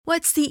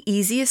What's the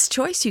easiest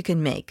choice you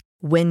can make?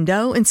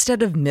 Window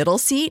instead of middle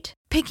seat?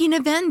 Picking a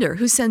vendor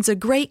who sends a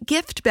great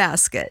gift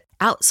basket?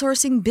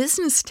 Outsourcing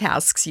business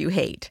tasks you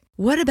hate?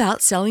 What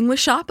about selling with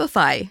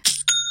Shopify?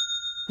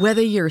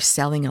 Whether you're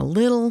selling a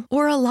little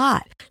or a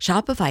lot,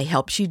 Shopify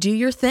helps you do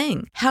your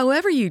thing,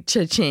 however you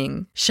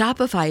cha-ching.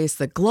 Shopify is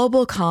the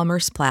global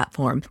commerce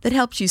platform that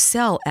helps you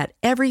sell at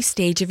every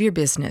stage of your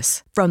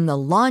business. From the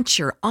launch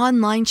your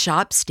online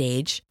shop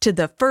stage to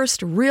the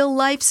first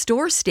real-life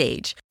store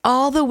stage,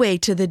 all the way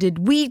to the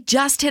did we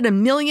just hit a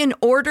million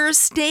orders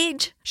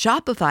stage.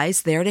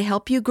 Shopify's there to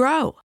help you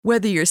grow.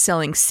 Whether you're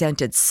selling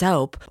scented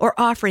soap or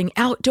offering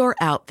outdoor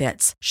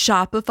outfits,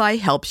 Shopify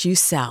helps you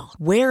sell.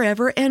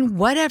 Wherever and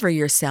whatever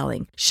you're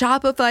selling,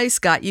 Shopify's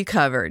got you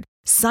covered.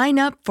 Sign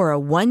up for a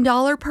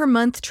 $1 per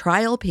month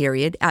trial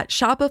period at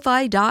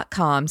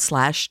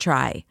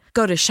shopify.com/try.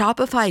 Go to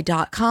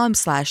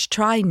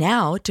shopify.com/try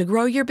now to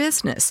grow your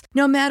business,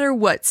 no matter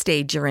what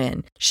stage you're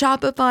in.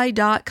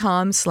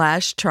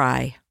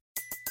 Shopify.com/try.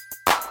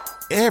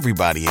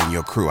 Everybody in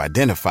your crew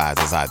identifies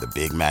as either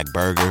Big Mac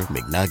Burger,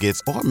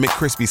 McNuggets, or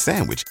McCrispy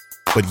Sandwich.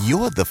 But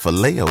you're the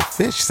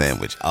Filet-O-Fish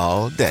Sandwich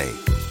all day.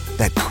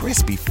 That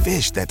crispy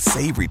fish, that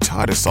savory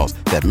tartar sauce,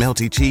 that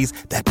melty cheese,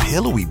 that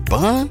pillowy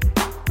bun.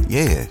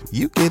 Yeah,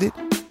 you get it.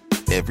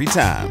 Every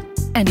time.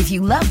 And if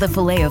you love the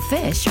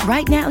Filet-O-Fish,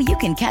 right now you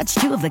can catch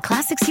two of the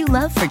classics you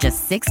love for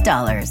just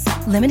 $6.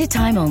 Limited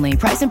time only.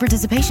 Price and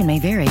participation may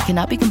vary.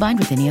 Cannot be combined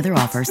with any other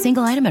offer.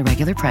 Single item at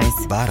regular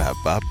price.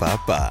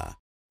 Ba-da-ba-ba-ba.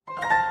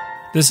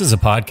 This is a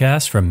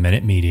podcast from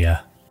Minute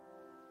Media.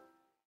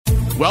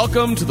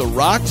 Welcome to the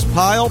Rocks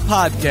Pile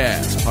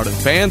Podcast, part of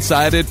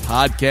Fansided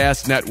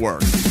Podcast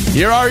Network.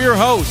 Here are your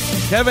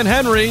hosts, Kevin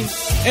Henry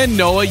and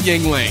Noah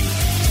Yingling.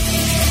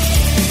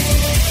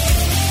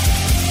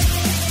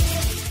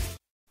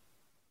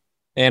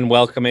 And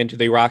welcome into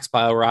the Rocks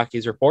Pile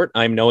Rockies Report.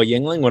 I'm Noah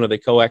Yingling, one of the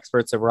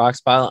co-experts of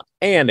Rocks Pile.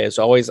 And as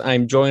always,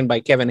 I'm joined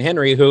by Kevin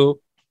Henry, who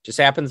just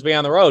happens to be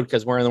on the road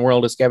because we're in the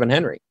world as Kevin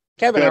Henry.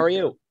 Kevin, how are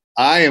you?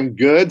 I am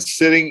good,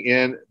 sitting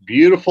in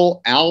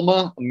beautiful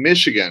Alma,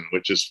 Michigan,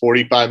 which is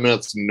 45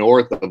 minutes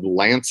north of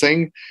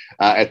Lansing,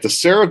 at the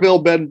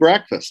Saraville Bed and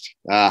Breakfast.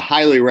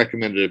 Highly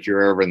recommended if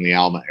you're ever in the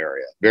Alma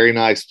area. Very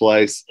nice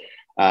place.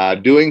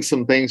 Doing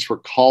some things for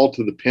Call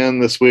to the Pen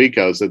this week.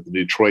 I was at the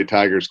Detroit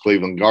Tigers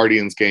Cleveland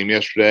Guardians game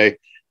yesterday.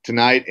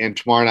 Tonight and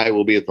tomorrow night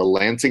we'll be at the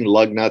Lansing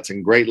Lugnuts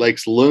and Great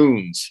Lakes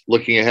Loons,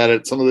 looking ahead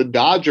at some of the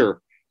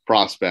Dodger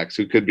prospects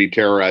who could be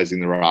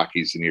terrorizing the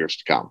Rockies in years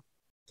to come.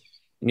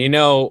 You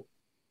know,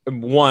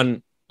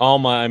 one,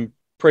 Alma, I'm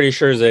pretty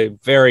sure is a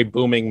very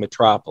booming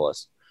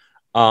metropolis.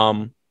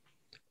 And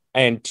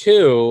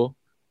two,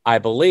 I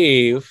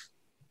believe,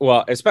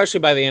 well, especially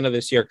by the end of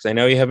this year, because I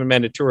know you haven't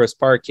been to Tourist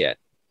Park yet.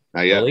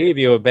 Not yet. I believe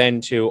you have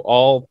been to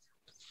all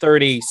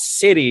 30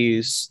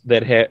 cities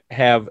that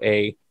have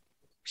a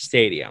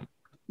stadium.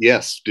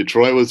 Yes,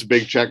 Detroit was a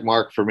big check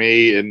mark for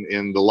me.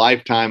 In the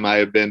lifetime, I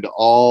have been to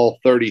all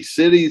 30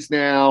 cities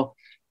now.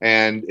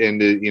 And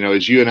you know,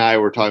 as you and I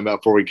were talking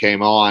about before we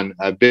came on,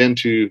 I've been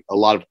to a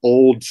lot of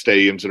old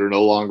stadiums that are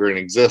no longer in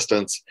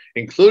existence,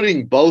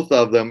 including both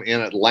of them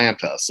in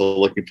Atlanta. So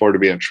looking forward to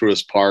being at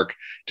Truist Park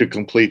to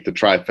complete the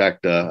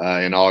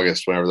trifecta in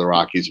August whenever the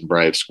Rockies and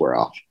Braves square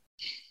off.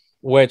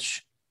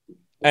 Which,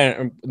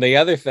 and the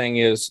other thing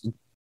is,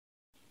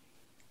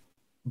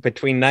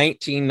 between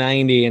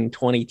 1990 and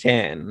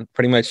 2010,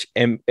 pretty much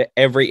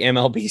every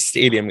MLB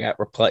stadium got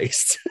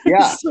replaced.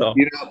 Yeah. So.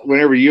 You know,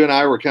 whenever you and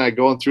I were kind of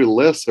going through the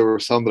list, there were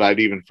some that I'd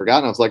even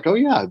forgotten. I was like, oh,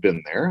 yeah, I've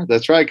been there.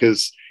 That's right.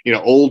 Because, you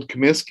know, Old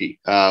Comiskey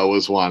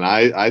was one.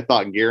 I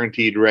thought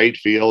Guaranteed Rate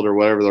Field or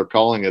whatever they're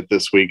calling it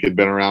this week had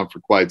been around for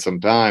quite some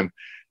time.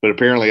 But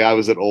apparently I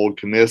was at Old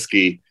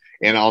Comiskey.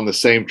 And on the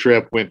same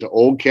trip, went to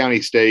Old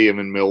County Stadium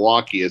in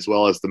Milwaukee, as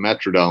well as the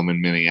Metrodome in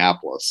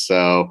Minneapolis.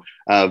 So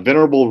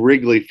Venerable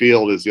Wrigley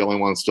Field is the only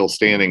one still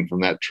standing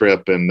from that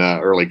trip in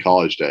early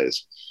college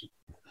days.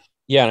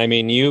 Yeah, I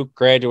mean, you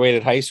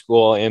graduated high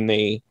school in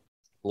the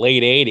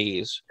late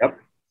 80s. Yep.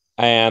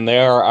 And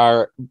there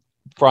are,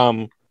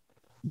 from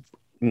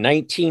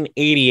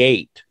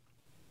 1988,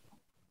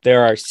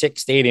 there are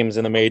 6 stadiums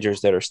in the majors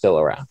that are still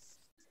around.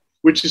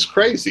 Which is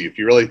crazy if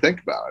you really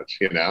think about it,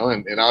 you know,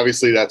 and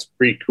obviously that's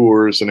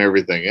pre-Coors and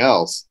everything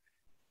else.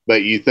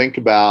 But you think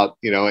about,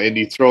 you know, and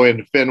you throw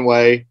in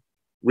Fenway,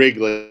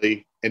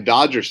 Wrigley, and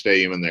Dodger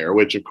Stadium in there,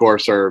 which of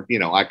course are, you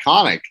know,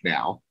 iconic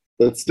now,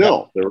 but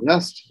still the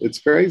rest,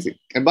 it's crazy.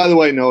 And by the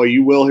way, Noah,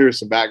 you will hear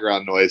some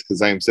background noise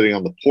because I am sitting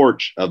on the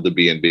porch of the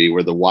B&B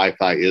where the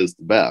Wi-Fi is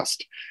the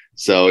best.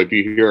 So if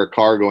you hear a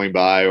car going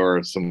by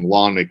or some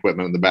lawn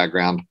equipment in the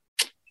background,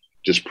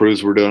 just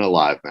proves we're doing it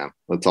live, man.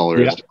 That's all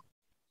there is to it.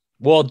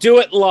 We'll do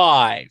it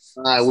live.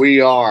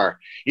 We are.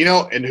 You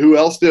know, and who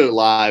else did it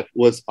live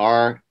was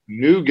our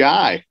new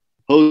guy,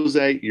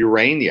 Jose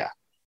Urania.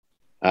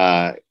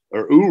 Urania.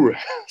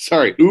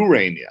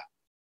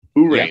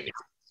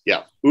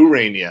 Yeah,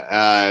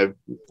 Urania.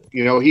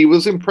 You know, he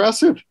was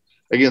impressive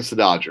against the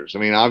Dodgers. I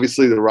mean,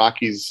 obviously the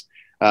Rockies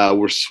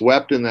were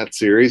swept in that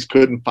series,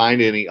 couldn't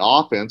find any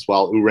offense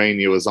while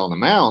Urania was on the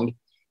mound.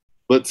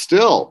 but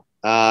still,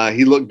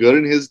 he looked good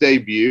in his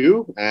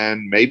debut,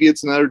 and maybe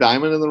it's another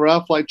diamond in the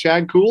rough like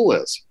Chad Kuhl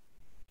is.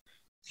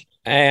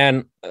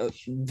 And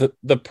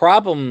the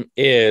problem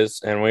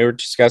is, and we were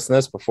discussing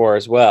this before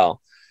as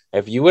well,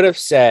 if you would have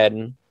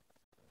said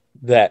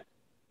that,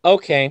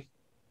 okay,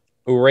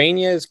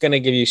 Urania is going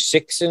to give you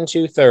 6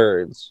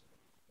 2/3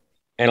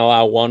 and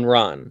allow 1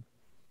 run,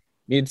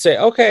 you'd say,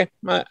 okay,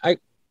 I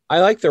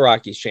like the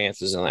Rockies'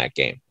 chances in that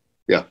game.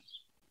 Yeah.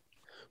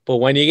 But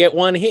when you get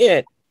 1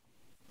 hit,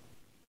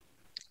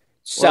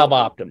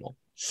 suboptimal.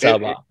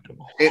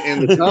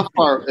 And the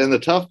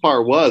tough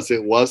part was,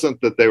 it wasn't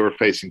that they were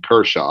facing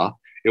Kershaw.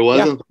 It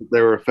wasn't that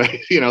they were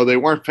they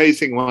weren't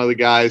facing one of the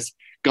guys,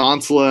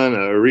 Gonsolin,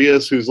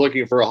 Arias, who's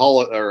looking for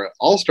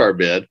all-star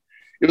bid.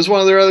 It was one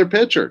of their other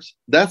pitchers.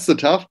 That's the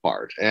tough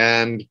part.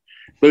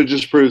 But it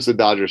just proves that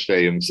Dodger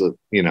Stadium's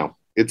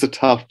it's a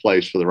tough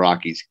place for the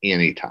Rockies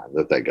anytime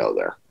that they go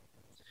there.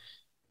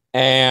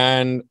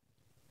 And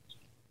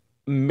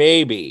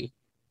maybe,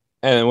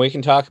 and we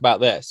can talk about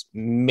this,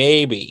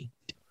 maybe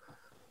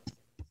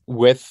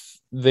with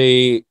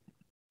being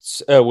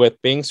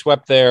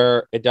swept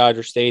there at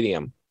Dodger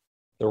Stadium,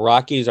 the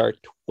Rockies are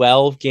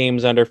 12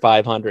 games under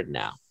 500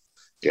 now.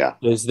 Yeah.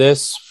 Does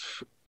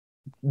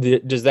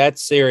that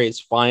series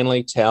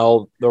finally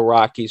tell the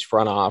Rockies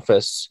front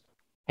office,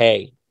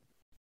 hey,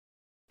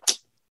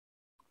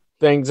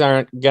 things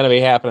aren't going to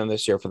be happening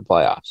this year for the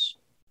playoffs?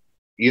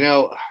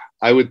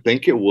 I would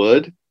think it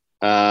would,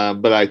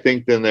 but I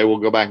think then they will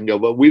go back and go,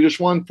 but we just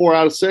won 4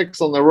 out of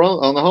 6 on the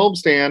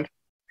homestand.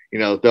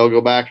 They'll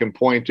go back and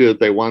point to that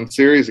they won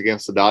series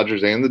against the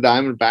Dodgers and the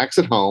Diamondbacks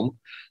at home.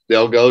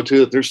 They'll go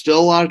to it. There's still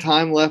a lot of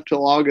time left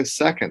till August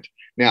 2nd.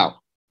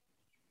 Now,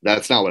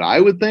 that's not what I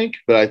would think,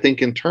 but I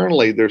think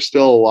internally there's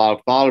still a lot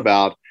of thought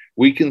about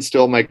we can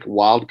still make a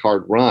wild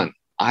card run.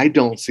 I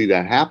don't see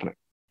that happening.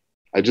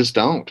 I just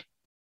don't.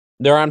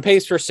 They're on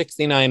pace for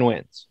 69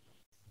 wins.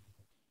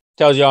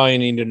 Tells you all you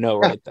need to know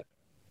right there.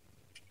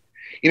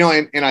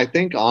 And I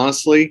think,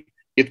 honestly,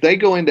 if they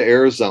go into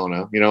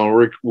Arizona,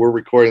 we're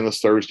recording this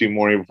Thursday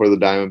morning before the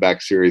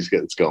Diamondback series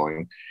gets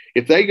going.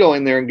 If they go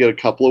in there and get a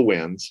couple of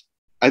wins,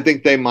 I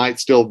think they might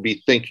still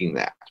be thinking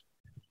that.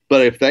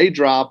 But if they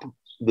drop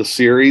the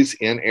series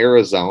in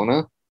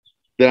Arizona,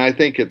 then I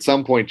think at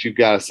some point you've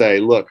got to say,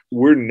 look,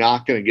 we're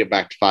not going to get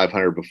back to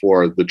 500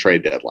 before the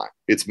trade deadline.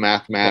 It's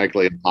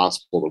mathematically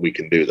impossible that we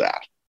can do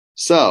that.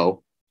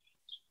 So,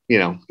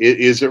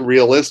 is it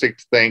realistic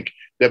to think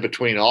that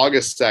between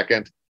August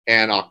 2nd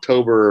and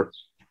October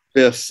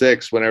 5th,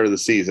 6th, whenever the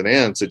season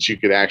ends, that you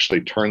could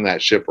actually turn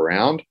that ship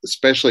around,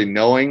 especially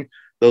knowing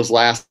those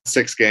last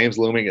 6 games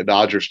looming at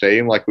Dodger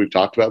Stadium, like we've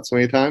talked about so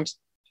many times?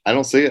 I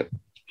don't see it.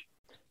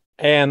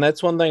 And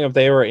that's one thing if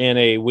they were in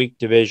a weak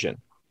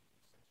division.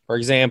 For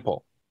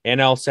example,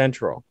 NL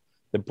Central,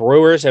 the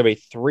Brewers have a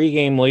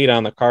 3-game lead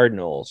on the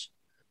Cardinals,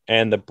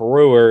 and the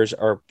Brewers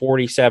are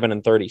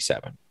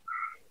 47-37.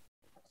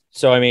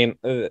 So,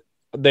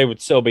 they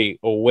would still be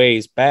a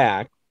ways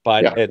back,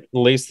 but at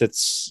least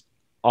it's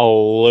a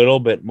little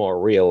bit more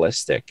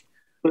realistic.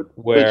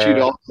 But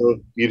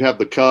you'd have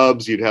the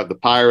Cubs, you'd have the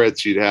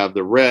Pirates, you'd have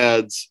the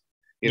Reds.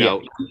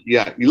 You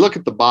look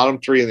at the bottom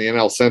 3 in the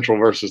NL Central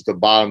versus the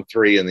bottom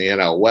 3 in the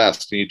NL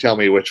West, and you tell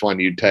me which one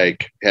you'd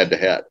take head to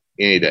head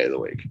any day of the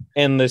week.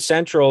 In the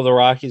Central, the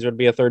Rockies would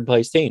be a 3rd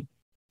place team.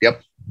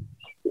 Yep.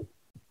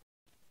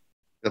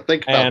 Now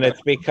think about and that.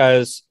 It's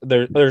because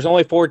there's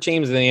only 4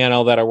 teams in the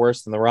NL that are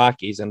worse than the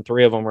Rockies, and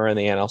 3 of them are in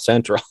the NL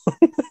Central.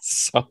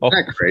 So isn't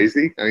that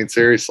crazy?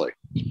 Seriously.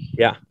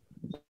 Yeah.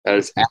 That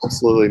is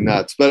absolutely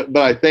nuts. But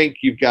I think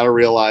you've got to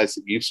realize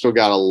that you've still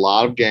got a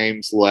lot of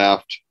games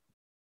left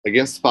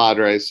against the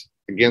Padres,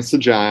 against the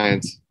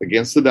Giants,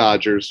 against the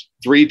Dodgers,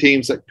 3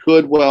 teams that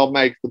could well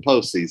make the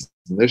postseason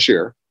this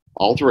year,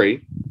 all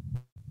 3.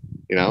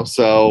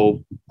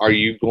 So are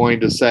you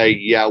going to say,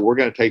 yeah, we're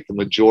going to take the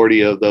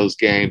majority of those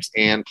games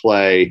and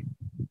play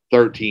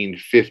 13,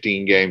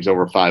 15 games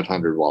over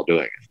 500 while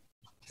doing it?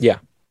 Yeah.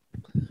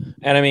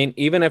 And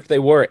even if they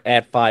were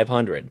at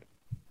 500,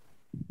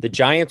 the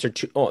Giants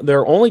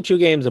they're only 2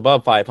 games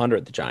above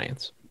 500, the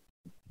Giants.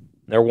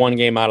 They're 1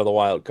 game out of the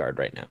wild card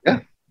right now. Yeah.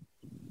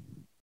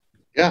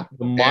 Yeah.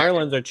 The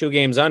Marlins are 2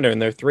 games under,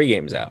 and they're 3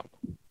 games out.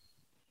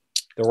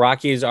 The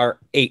Rockies are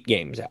 8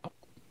 games out.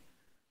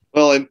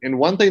 Well, and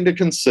one thing to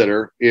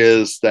consider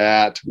is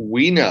that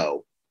we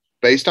know,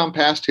 based on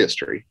past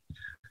history,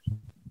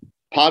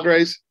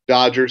 Padres,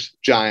 Dodgers,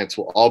 Giants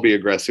will all be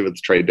aggressive at the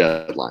trade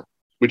deadline,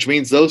 which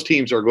means those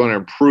teams are going to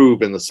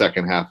improve in the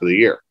second half of the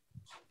year.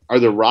 Are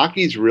the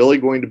Rockies really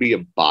going to be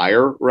a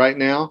buyer right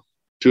now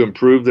to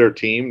improve their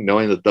team,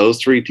 knowing that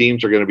those 3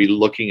 teams are going to be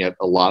looking at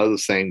a lot of the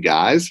same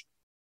guys?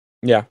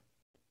 Yeah.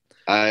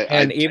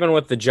 Even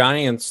with the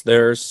Giants,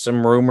 there's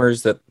some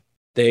rumors that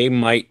they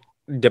might,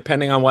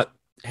 depending on what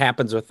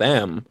happens with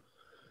them,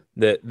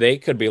 that they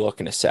could be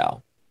looking to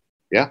sell.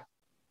 Yeah.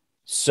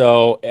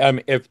 So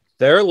if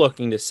they're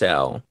looking to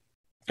sell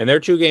and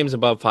they're 2 games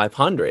above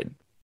 500,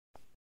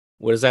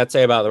 what does that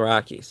say about the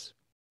Rockies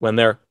when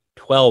they're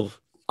 12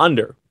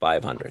 under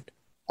 500?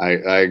 I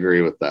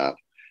agree with that.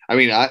 I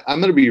mean, I'm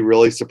going to be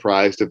really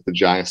surprised if the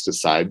Giants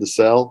decide to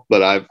sell,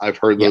 but I've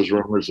heard those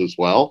rumors as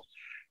well.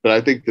 But I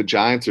think the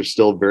Giants are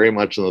still very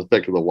much in the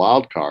thick of the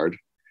wild card.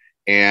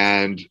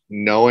 And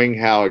knowing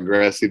how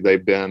aggressive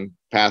they've been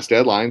past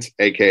deadlines,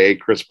 aka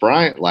Chris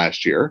Bryant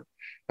last year,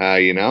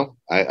 I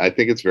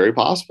think it's very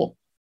possible.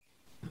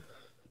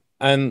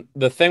 And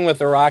the thing with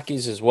the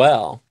Rockies as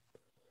well,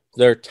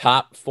 their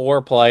top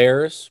 4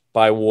 players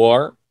by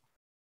WAR,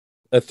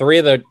 the 3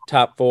 of the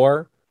top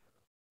 4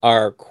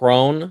 are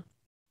Cron,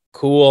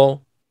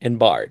 Cool, and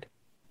Bard.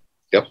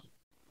 Yep.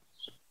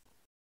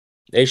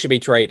 They should be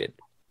traded.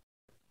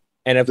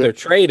 And if they're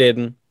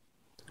traded,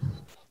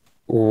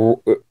 do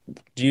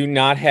you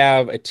not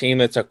have a team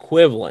that's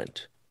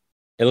equivalent,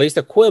 at least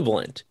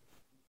equivalent,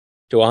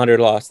 to a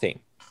 100-loss team?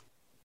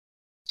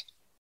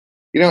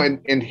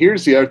 And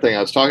here's the other thing.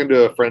 I was talking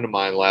to a friend of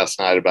mine last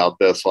night about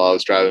this while I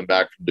was driving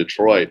back from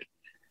Detroit.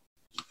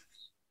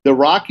 The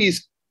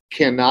Rockies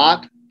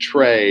cannot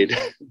trade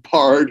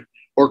Bard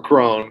or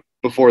Cron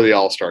before the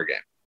All-Star game.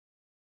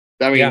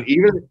 I mean,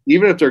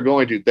 even if they're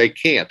going to, they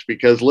can't,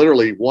 because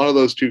literally one of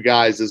those 2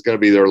 guys is going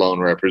to be their lone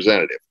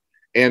representative.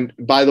 And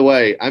by the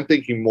way, I'm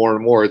thinking more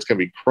and more it's going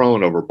to be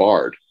Cron over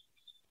Bard.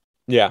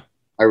 Yeah.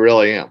 I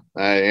really am.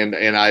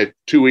 And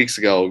 2 weeks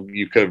ago,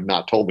 you could have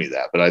not told me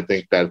that, but I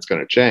think that's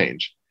going to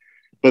change.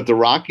 But the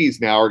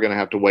Rockies now are going to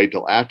have to wait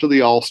till after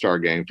the All-Star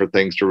game for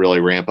things to really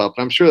ramp up.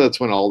 And I'm sure that's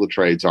when all the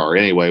trades are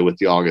anyway, with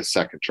the August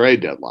 2nd trade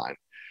deadline.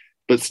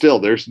 But still,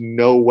 there's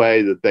no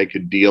way that they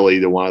could deal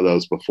either one of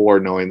those before,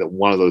 knowing that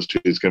one of those 2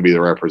 is going to be the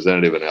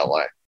representative in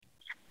LA.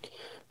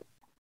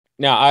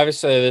 Now,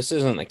 obviously, this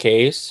isn't the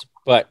case,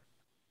 but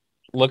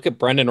look at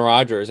Brendan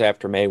Rodgers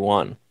after May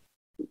 1.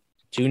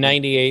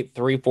 298,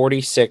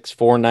 346,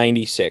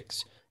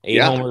 496, 8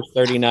 homers,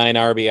 39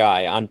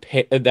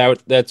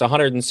 RBI. That's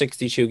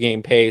 162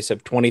 game pace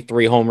of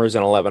 23 homers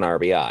and 11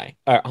 RBI.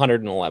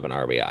 111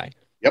 RBI.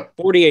 Yep.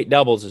 48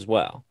 doubles as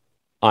well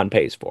on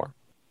pace for.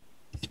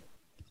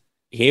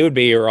 He would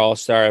be your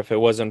all-star if it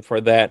wasn't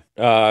for that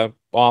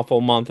awful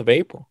month of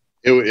April.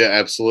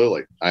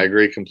 Absolutely. I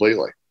agree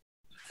completely.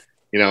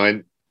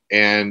 And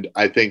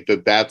I think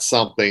that's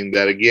something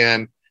that,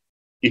 again,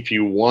 if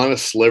you want a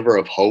sliver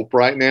of hope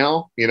right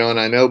now, and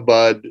I know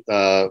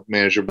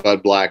manager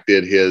Bud Black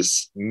did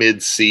his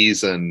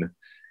mid-season,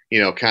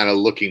 kind of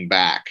looking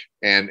back,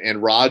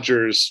 and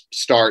Rodgers'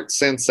 start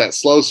since that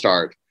slow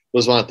start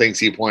was one of the things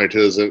he pointed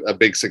to as a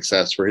big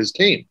success for his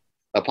team,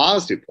 a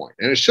positive point,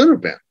 and it should have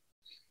been,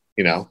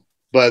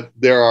 but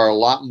there are a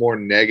lot more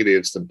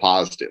negatives than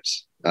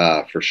positives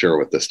for sure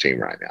with this team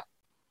right now.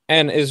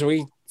 And as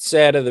we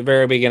said at the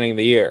very beginning of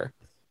the year,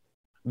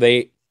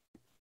 they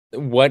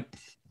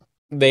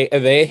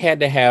had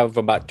to have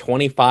about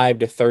 25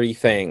 to 30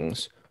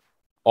 things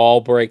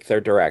all break their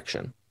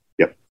direction.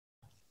 Yep.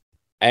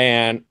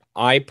 And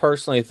I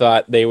personally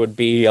thought they would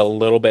be a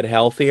little bit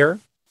healthier.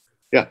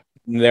 Yeah.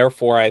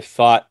 Therefore, I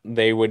thought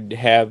they would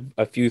have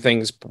a few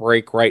things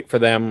break right for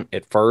them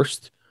at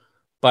first.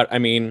 But, I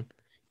mean,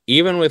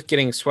 even with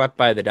getting swept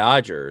by the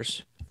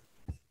Dodgers,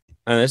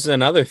 and this is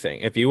another thing,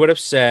 if you would have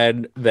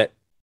said that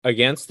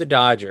against the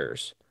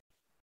Dodgers,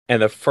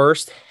 and the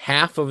first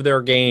half of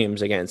their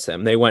games against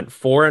them, they went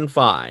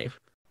 4-5,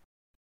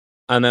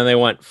 and then they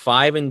went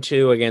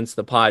 5-2 against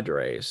the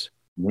Padres,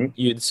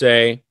 you'd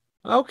say,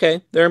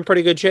 okay, they're in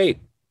pretty good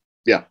shape.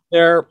 Yeah.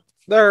 They're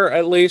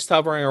at least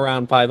hovering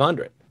around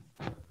 500.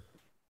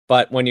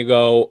 But when you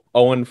go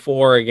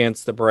 0-4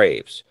 against the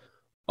Braves,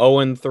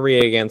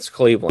 0-3 against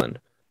Cleveland,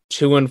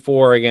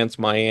 2-4 against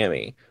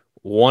Miami,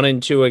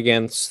 1-2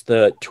 against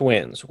the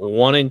Twins,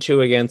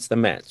 1-2 against the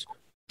Mets,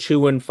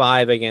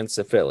 2-5 against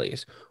the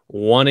Phillies,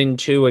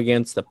 1-2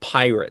 against the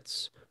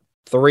Pirates,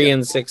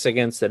 3-6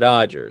 against the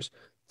Dodgers,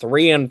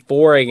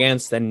 3-4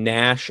 against the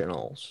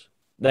Nationals.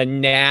 The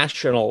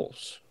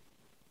Nationals.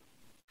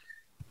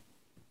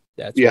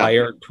 That's why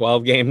you're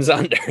 12 games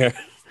under.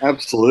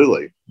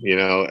 Absolutely.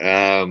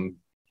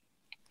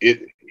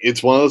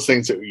 It's one of those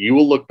things that you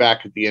will look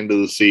back at the end of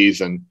the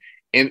season,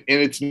 and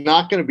it's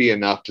not going to be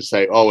enough to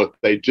say, oh, if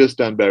they just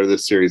done better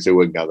this series, they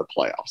wouldn't go to the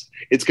playoffs.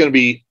 It's going to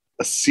be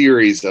a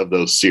series of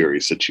those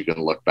series that you can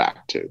look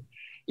back to.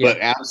 Yeah.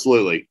 But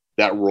absolutely,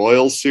 that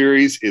Royals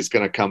series is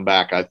going to come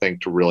back, I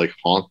think, to really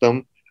haunt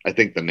them. I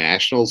think the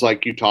Nationals,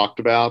 like you talked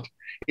about,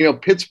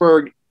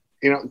 Pittsburgh,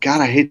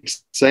 God, I hate to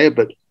say it,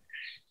 but,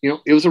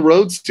 it was a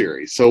road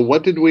series. So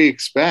what did we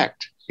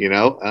expect?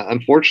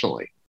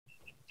 Unfortunately,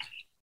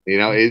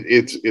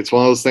 it's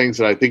one of those things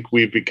that I think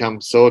we've become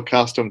so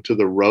accustomed to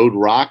the road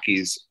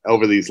Rockies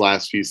over these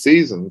last few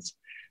seasons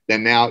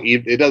that now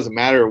it doesn't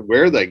matter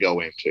where they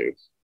go into,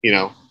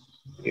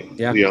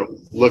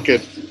 look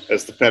at,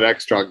 as the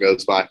FedEx truck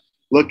goes by,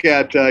 look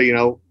at,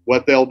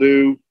 what they'll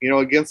do,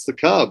 against the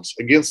Cubs,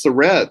 against the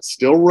Reds,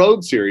 still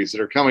road series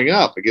that are coming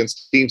up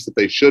against teams that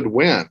they should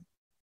win,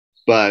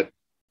 but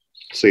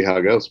see how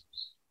it goes.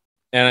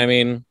 And I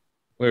mean,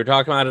 we were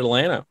talking about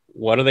Atlanta.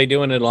 What do they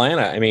do in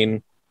Atlanta? I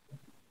mean,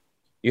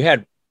 you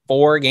had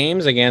 4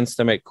 games against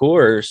them at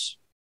Coors,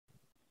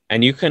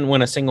 and you couldn't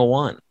win a single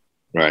one.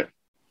 Right.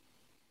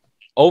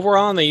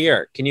 Overall in the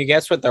year, can you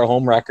guess what their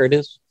home record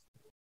is?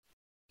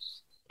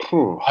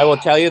 Whew. I will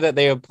tell you that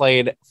they have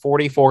played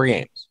 44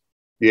 games.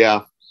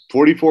 Yeah,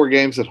 44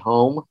 games at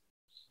home.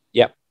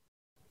 Yep.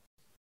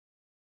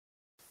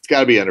 It's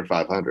got to be under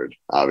 500,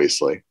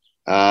 obviously.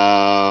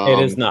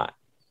 It is not.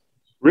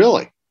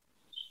 Really?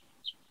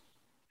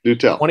 Do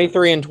tell.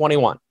 23 and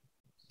 21.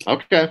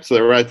 Okay, so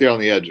they're right there on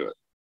the edge of it.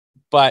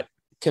 But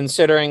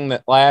considering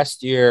that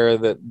last year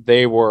that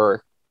they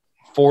were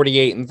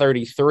 48 and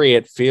 33,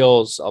 it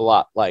feels a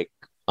lot like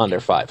under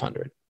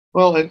 500.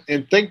 Well,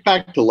 and think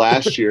back to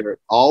last year,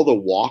 all the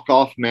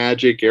walk-off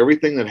magic,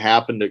 everything that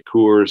happened at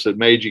Coors that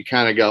made you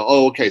kind of go,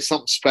 oh, okay,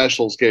 something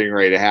special is getting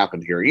ready to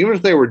happen here. Even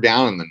if they were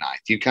down in the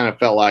ninth, you kind of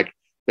felt like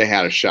they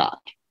had a shot.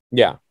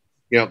 Yeah.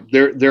 You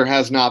know, there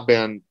has not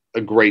been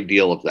a great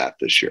deal of that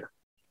this year.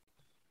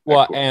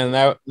 Well,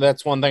 and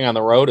that's one thing on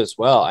the road as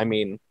well. I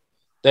mean,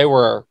 they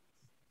were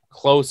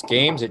close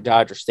games at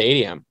Dodger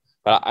Stadium.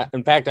 But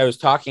in fact, I was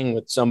talking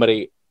with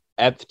somebody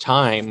at the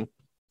time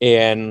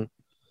in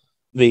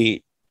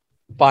the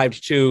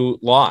 5-2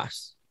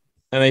 loss.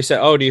 And they said,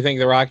 oh, do you think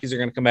the Rockies are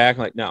going to come back?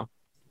 I'm like, no.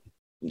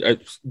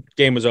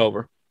 Game was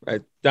over.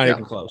 Right? Not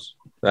even close.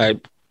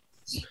 Right?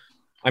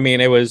 I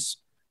mean, it was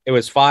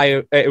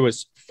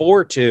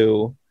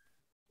 4-2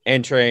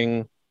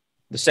 entering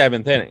the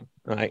seventh inning.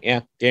 I'm like,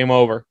 yeah, game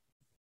over.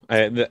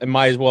 It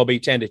might as well be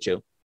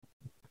 10-2.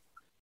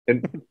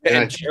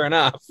 And sure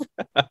enough,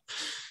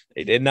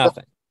 they did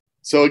nothing.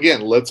 So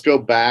again, let's go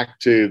back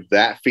to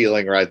that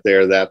feeling right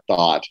there, that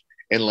thought,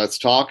 and let's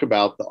talk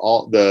about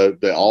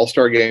the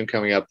All-Star game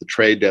coming up, the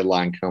trade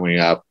deadline coming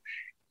up.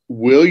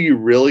 Will you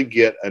really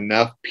get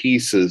enough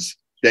pieces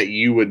that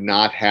you would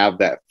not have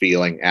that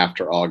feeling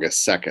after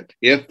August 2nd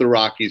if the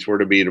Rockies were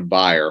to be a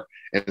buyer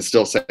and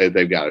still say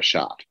they've got a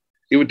shot?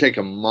 It would take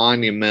a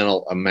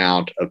monumental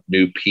amount of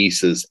new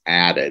pieces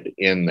added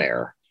in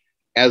there,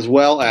 as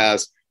well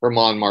as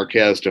Germán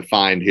Marquez to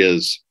find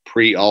his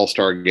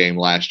pre-All-Star game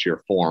last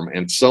year form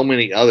and so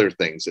many other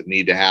things that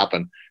need to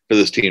happen for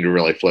this team to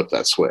really flip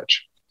that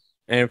switch.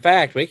 And in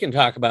fact, we can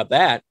talk about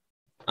that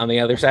on the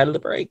other side of the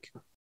break.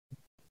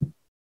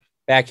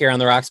 Back here on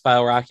the Rox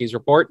Pile Rockies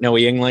Report, Noah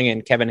Yingling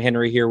and Kevin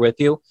Henry here with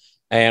you.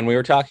 And we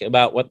were talking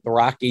about what the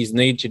Rockies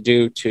need to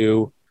do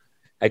to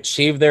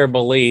achieve their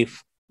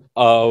belief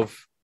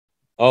of,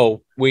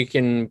 oh, we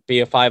can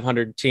be a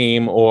 500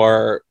 team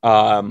or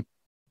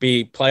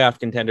be playoff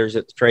contenders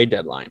at the trade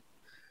deadline.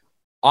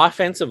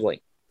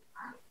 Offensively,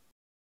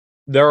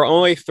 there are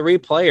only 3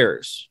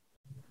 players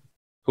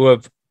who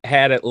have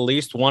had at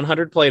least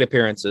 100 plate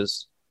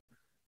appearances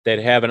that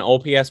have an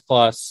OPS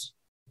plus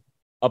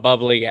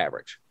above league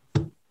average.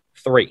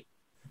 3.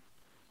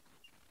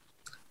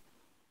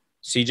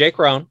 CJ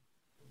Cron,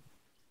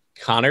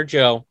 Connor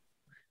Joe,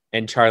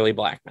 and Charlie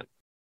Blackmon.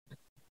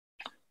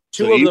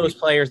 Two of those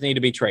players need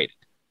to be traded,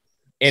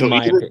 in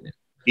my opinion.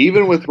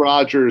 Even with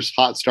Rogers'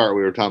 hot start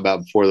we were talking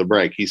about before the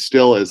break, he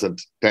still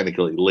isn't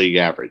technically league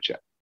average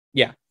yet.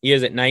 Yeah, he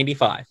is at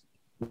 95.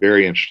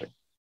 Very interesting.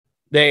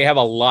 They have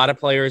a lot of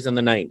players in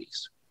the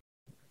 90s.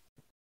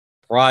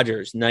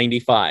 Rogers,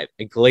 95.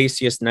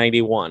 Iglesias,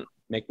 91.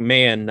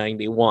 McMahon,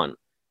 91.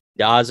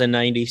 Daza,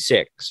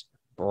 96.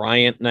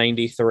 Bryant,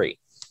 93.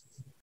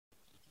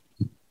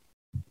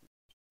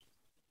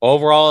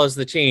 Overall, as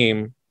the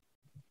team,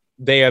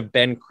 they have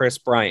been Chris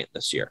Bryant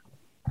this year.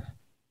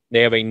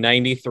 They have a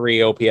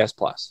 93 OPS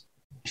plus.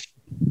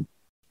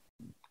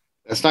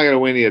 That's not going to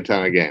win you a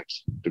ton of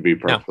games, to be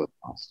perfectly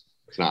honest.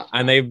 It's not.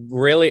 And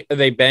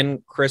they've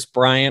been Chris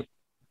Bryant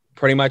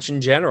pretty much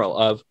in general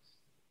of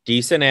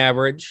decent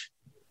average,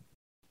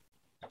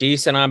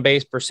 decent on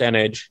base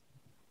percentage,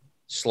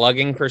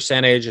 slugging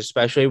percentage,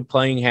 especially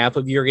playing half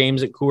of your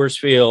games at Coors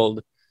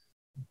Field,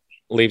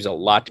 leaves a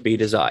lot to be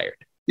desired.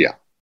 Yeah.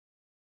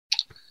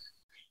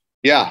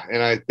 Yeah.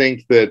 And I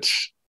think that,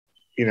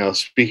 you know,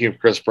 speaking of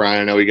Chris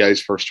Bryant, I know he got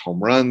his first home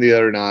run the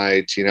other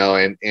night, you know,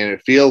 and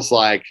it feels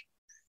like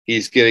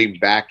he's getting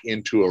back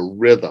into a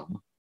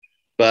rhythm,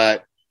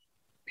 but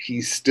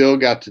he's still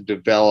got to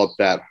develop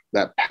that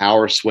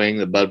power swing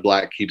that Bud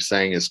Black keeps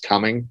saying is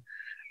coming,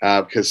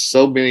 because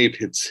so many of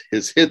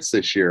his hits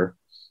this year,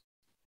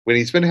 when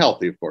he's been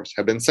healthy, of course,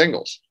 have been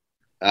singles.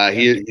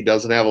 He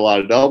doesn't have a lot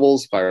of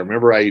doubles. If I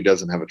remember right, he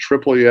doesn't have a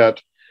triple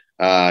yet.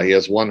 He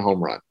has 1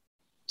 home run.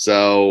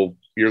 So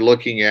you're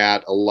looking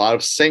at a lot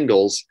of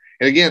singles.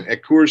 And again,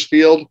 at Coors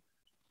Field,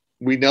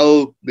 we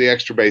know the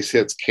extra base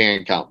hits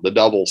can come. The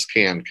doubles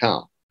can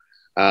come.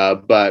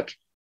 But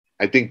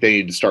I think they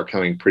need to start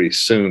coming pretty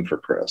soon for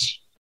Chris.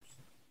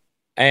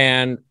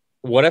 And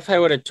what if I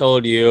would have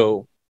told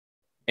you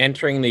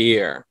entering the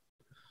year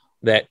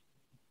that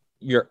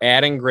you're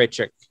adding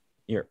Grichuk,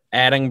 you're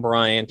adding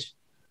Bryant,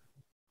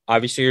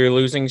 obviously you're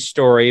losing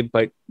Story,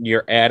 but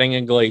you're adding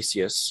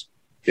Iglesias.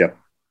 Yep.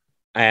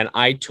 And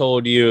I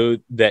told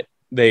you that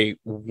they,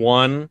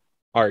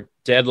 are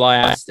dead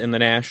last in the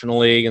National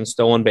League in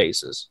stolen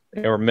bases.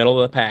 They were middle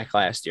of the pack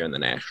last year in the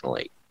National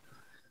League.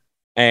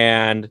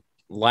 And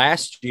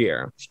last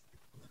year,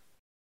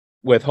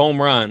 with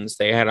home runs,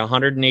 they had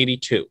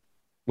 182.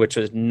 which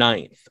was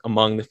 9th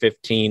among the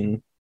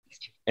 15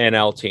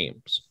 NL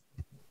teams.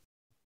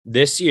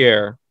 This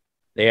year,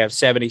 they have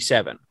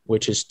 77,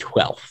 which is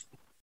 12th.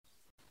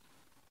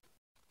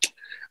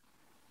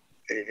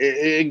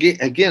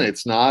 Again,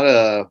 it's not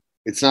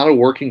a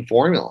working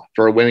formula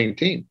for a winning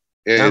team.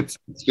 It's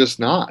just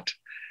not.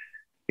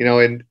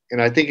 And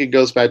I think it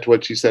goes back to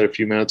what you said a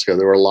few minutes ago.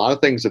 There were a lot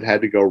of things that had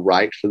to go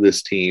right for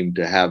this team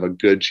to have a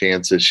good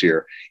chance this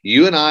year.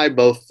 You and I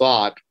both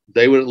thought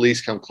they would at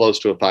least come close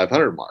to a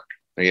 500 mark.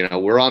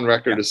 We're on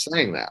record as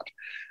saying that.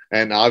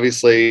 And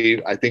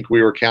obviously, I think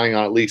we were counting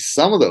on at least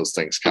some of those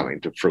things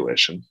coming to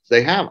fruition.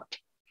 They haven't.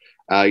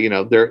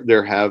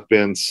 There have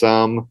been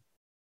some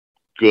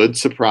good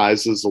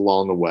surprises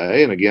along the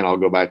way. And again, I'll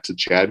go back to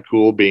Chad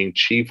Kuhl being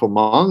chief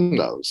among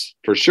those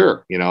for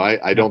sure.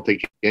 I don't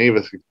think any of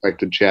us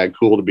expected Chad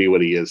Kuhl to be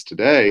what he is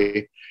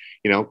today.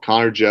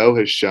 Connor Joe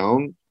has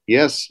shown,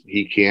 yes,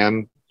 he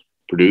can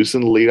produce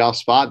in the leadoff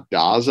spot.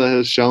 Daza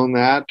has shown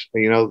that.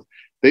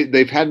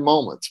 They've had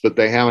moments, but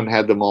they haven't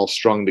had them all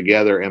strung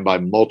together and by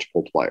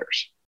multiple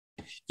players.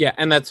 Yeah,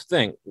 and that's the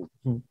thing.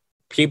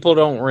 People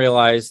don't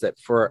realize that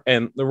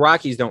and the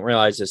Rockies don't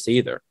realize this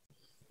either.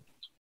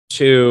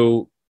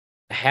 To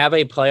have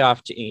a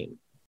playoff team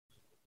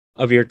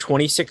of your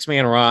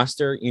 26-man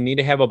roster, you need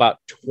to have about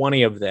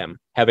 20 of them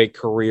have a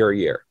career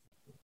year.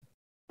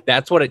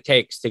 That's what it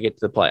takes to get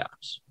to the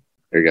playoffs.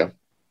 There you go.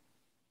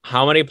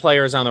 How many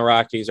players on the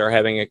Rockies are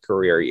having a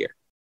career year?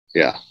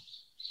 Yeah.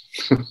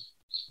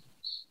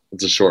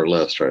 It's a short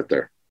list right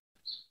there.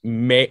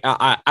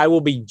 I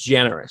will be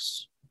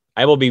generous.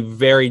 I will be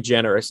very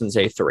generous and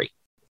say 3.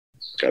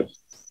 Okay.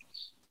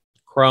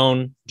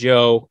 Cron,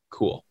 Joe,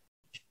 Kuhl.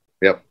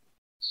 Yep.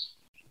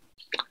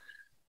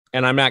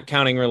 And I'm not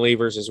counting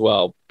relievers as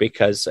well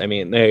because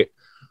they,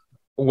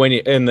 when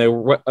you, in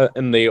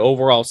the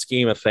overall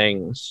scheme of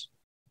things,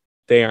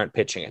 they aren't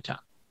pitching a ton.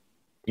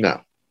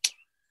 No.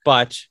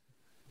 But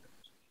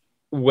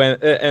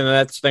and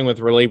that's the thing with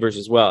relievers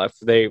as well. If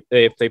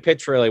they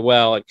pitch really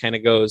well, it kind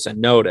of goes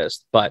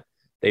unnoticed. But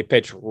they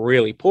pitch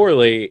really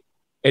poorly,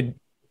 it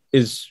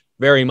is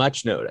very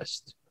much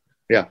noticed.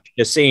 Yeah.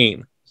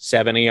 Yacine,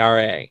 7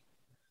 ERA.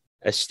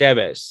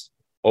 Estevez,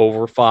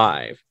 over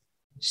 5.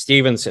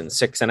 Stevenson,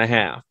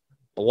 6.5.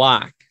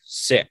 Block,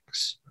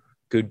 6.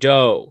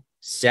 Goudreau,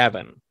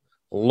 7.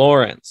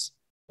 Lawrence,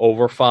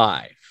 over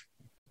 5.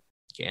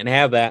 Can't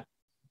have that.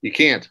 You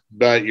can't,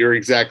 but you're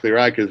exactly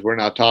right because we're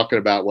not talking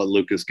about what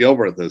Lucas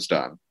Gilbert has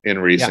done in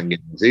recent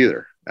games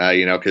either.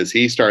 Because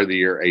he started the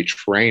year a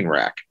train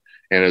wreck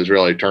and has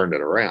really turned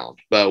it around.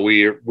 But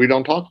we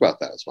don't talk about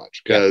that as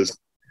much because,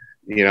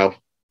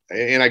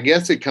 and I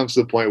guess it comes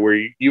to the point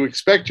where you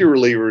expect your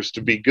relievers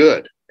to be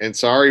good. And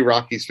sorry,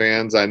 Rockies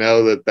fans, I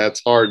know that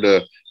that's hard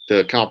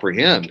to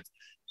comprehend,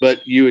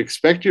 but you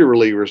expect your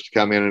relievers to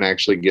come in and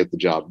actually get the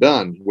job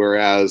done.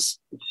 Whereas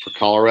for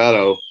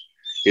Colorado,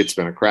 it's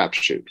been a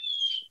crapshoot.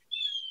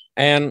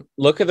 And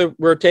look at the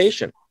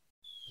rotation.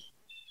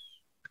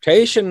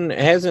 Rotation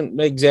hasn't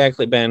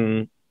exactly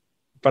been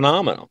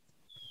phenomenal.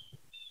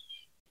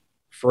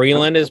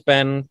 Freeland has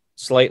been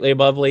slightly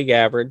above league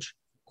average.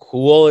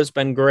 Kuhl has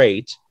been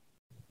great.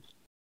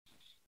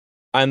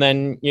 And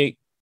then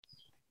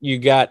you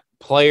got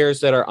players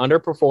that are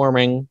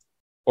underperforming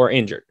or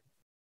injured.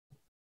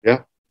 Yeah.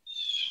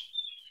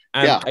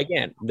 And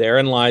again,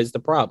 therein lies the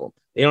problem.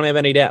 They don't have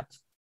any depth.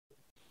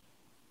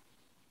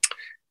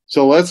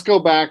 So let's go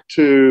back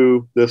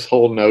to this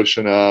whole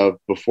notion of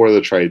before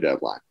the trade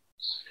deadline.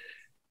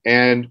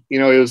 And, it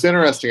was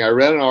interesting. I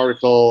read an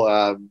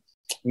article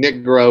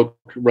Nick Groh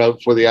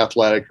wrote for The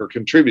Athletic, or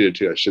contributed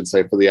to, I should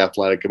say, for The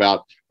Athletic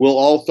about, will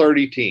all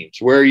 30 teams,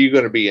 where are you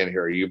going to be in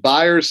here? Are you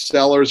buyers,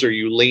 sellers, or are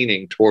you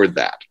leaning toward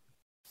that?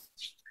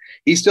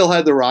 He still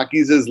had the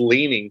Rockies as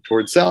leaning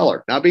toward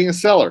seller, not being a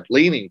seller,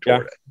 leaning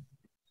toward it.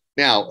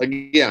 Now,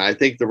 again, I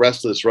think the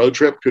rest of this road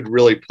trip could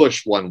really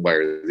push one way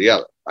or the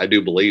other. I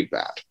do believe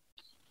that.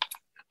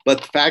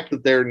 But the fact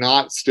that they're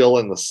not still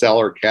in the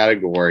seller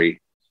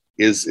category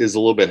is a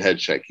little bit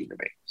head shaking to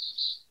me.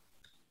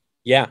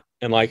 Yeah.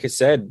 And like I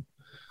said,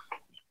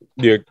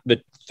 the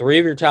 3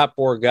 of your top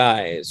 4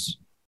 guys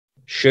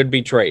should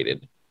be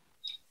traded,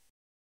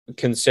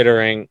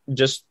 considering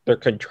just their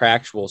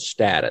contractual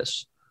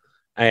status.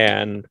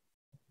 And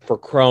for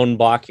Cron,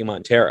 Blocky,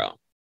 Montero.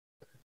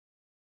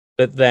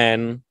 But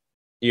then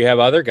you have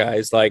other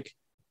guys like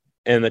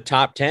in the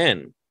top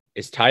 10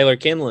 is Tyler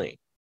Kinley,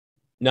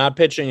 not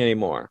pitching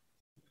anymore.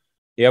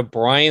 You have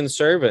Brian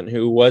Servant,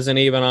 who wasn't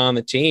even on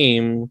the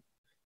team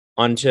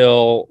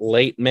until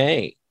late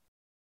May.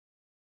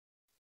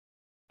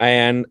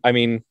 And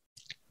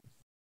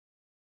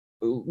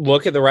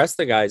look at the rest of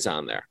the guys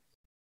on there.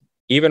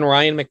 Even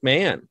Ryan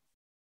McMahon.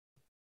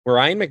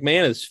 Ryan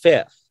McMahon is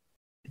 5th.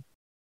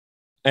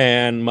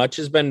 And much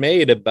has been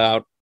made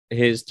about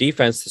his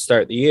defense to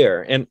start the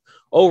year. And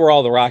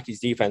overall, the Rockies'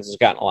 defense has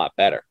gotten a lot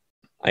better.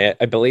 I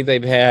believe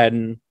they've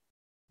had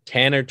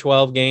 10 or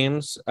 12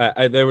 games.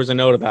 There was a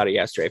note about it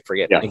yesterday. I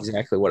forget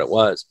exactly what it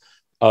was.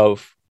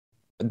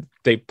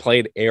 They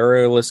played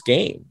errorless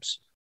games.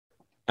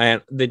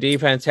 And the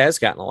defense has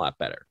gotten a lot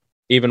better,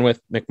 even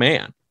with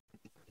McMahon.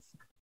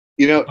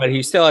 But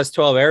he still has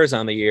 12 errors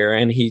on the year,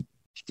 and he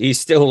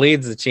still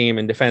leads the team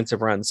in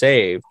defensive run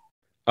saved,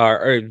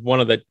 or one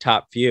of the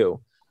top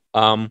few.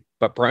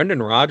 But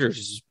Brendan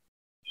Rodgers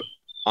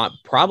has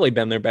probably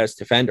been their best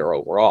defender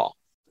overall.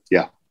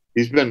 Yeah,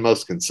 he's been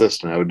most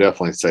consistent. I would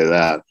definitely say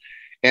that.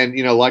 And,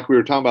 like we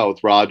were talking about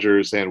with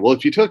Rodgers, and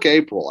if you took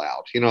April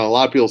out, a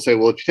lot of people say,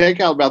 well, if you take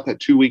out about that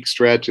 2-week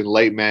stretch in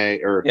late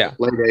May or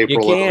late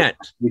April,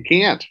 you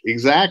can't.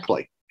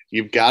 Exactly.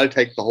 You've got to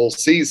take the whole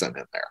season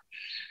in there.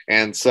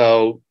 And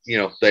so,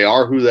 they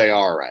are who they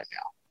are right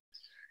now.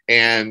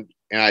 And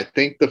I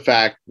think the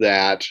fact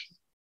that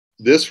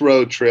this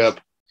road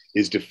trip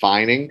is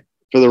defining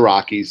for the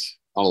Rockies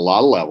on a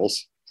lot of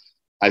levels.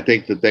 I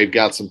think that they've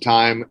got some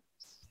time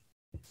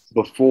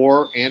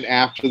before and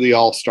after the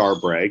All-Star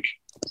break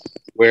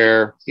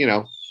where,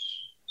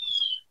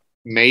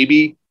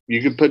 maybe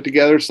you could put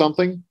together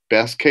something,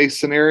 best case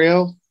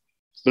scenario.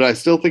 But I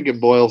still think it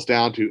boils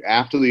down to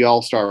after the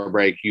All-Star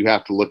break, you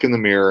have to look in the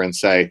mirror and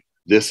say,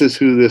 this is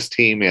who this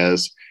team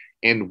is,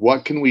 and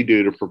what can we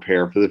do to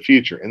prepare for the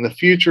future? And the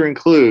future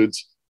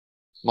includes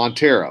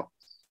Montero,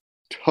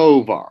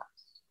 Tovar,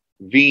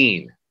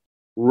 Veen,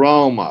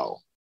 Romo,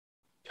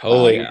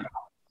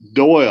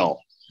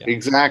 Doyle. Yeah.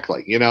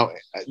 Exactly.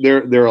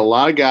 There are a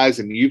lot of guys,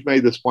 and you've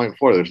made this point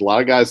before. There's a lot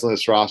of guys on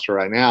this roster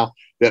right now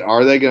that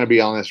are they going to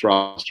be on this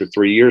roster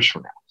 3 years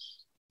from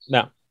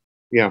now?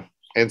 No.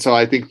 And so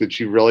I think that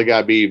you really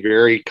got to be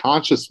very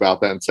conscious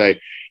about that and say,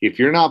 if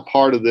you're not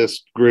part of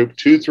this group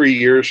 2-3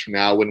 years from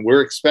now, when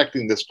we're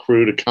expecting this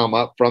crew to come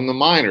up from the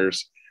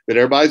minors that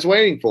everybody's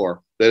waiting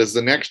for, that is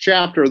the next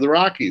chapter of the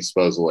Rockies,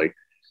 supposedly,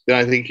 then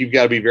I think you've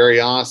got to be very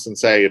honest and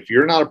say, if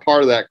you're not a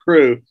part of that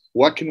crew,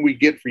 what can we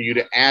get for you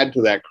to add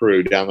to that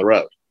crew down the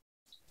road?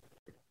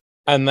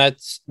 And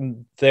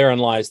therein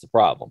lies the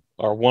problem,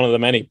 or one of the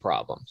many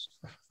problems,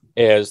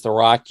 is the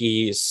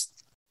Rockies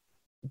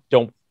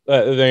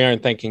they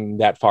aren't thinking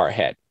that far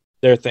ahead.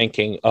 They're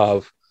thinking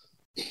of,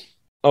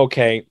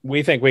 okay,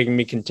 we think we can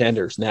be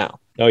contenders now.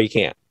 No, you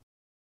can't.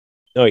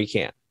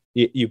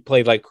 You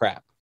played like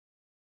crap.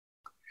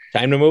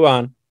 Time to move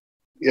on.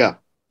 Yeah.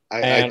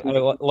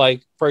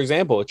 Like, for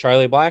example,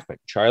 Charlie Blackmon.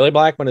 Charlie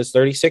Blackmon is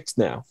 36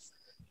 now,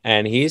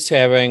 and he's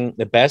having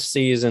the best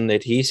season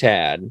that he's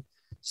had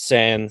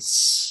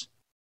since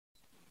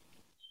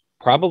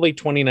probably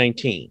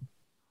 2019.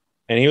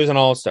 And he was an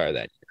all-star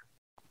that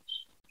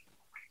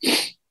year.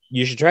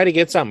 You should try to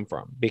get something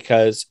from him,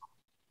 because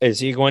is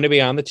he going to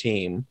be on the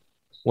team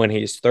when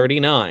he's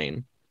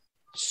 39,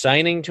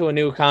 signing to a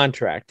new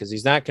contract, because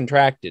he's not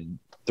contracted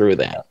through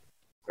that?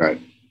 Right.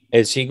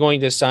 Is he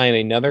going to sign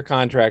another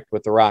contract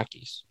with the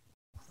Rockies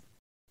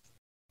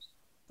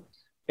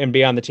and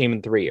be on the team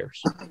in 3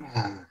 years?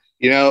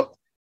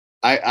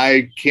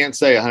 I can't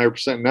say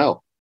 100%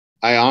 no.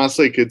 I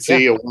honestly could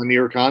see a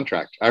 1-year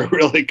contract. I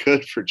really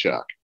could for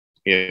Chuck,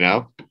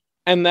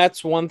 And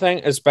that's one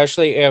thing,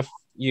 especially if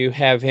you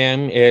have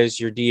him as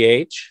your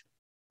DH.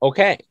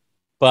 Okay.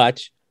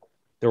 But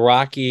the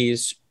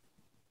Rockies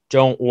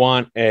don't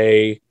want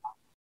they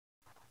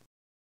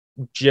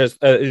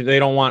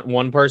don't want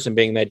one person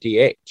being that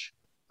DH.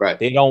 Right.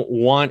 They don't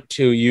want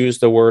to use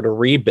the word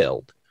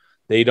rebuild.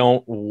 They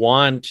don't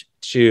want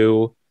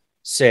to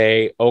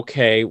say,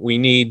 okay, we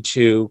need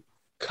to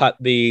cut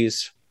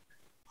these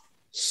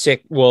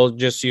we'll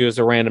just use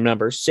a random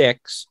number,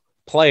 6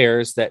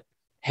 players that,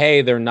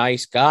 hey, they're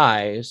nice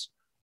guys,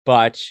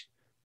 but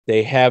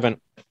they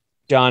haven't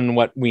done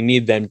what we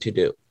need them to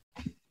do.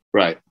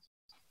 Right.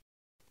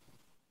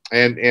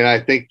 And I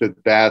think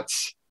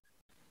that's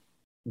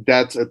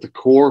at the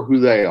core who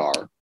they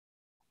are.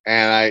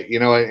 And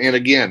and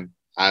again,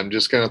 I'm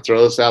just going to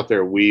throw this out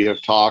there. We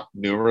have talked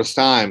numerous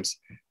times.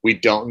 We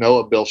don't know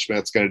what Bill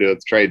Schmidt's going to do at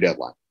the trade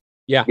deadline.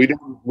 Yeah.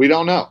 We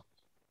don't know.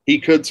 He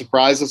could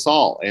surprise us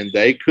all, and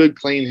they could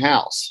clean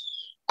house.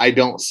 I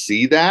don't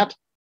see that,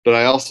 but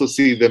I also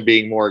see them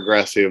being more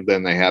aggressive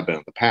than they have been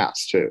in the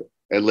past too,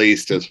 at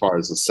least as far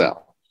as the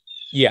sell.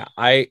 Yeah,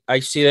 I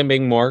see them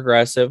being more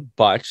aggressive,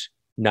 but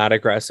not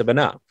aggressive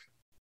enough.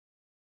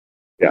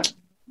 Yeah.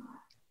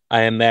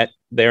 And that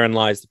therein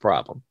lies the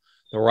problem.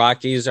 The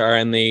Rockies are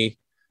in the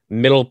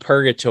middle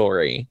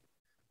purgatory,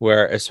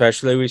 where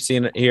especially we've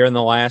seen it here in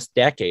the last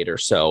decade or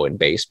so in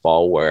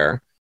baseball,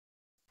 where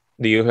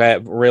you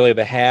have really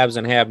the haves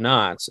and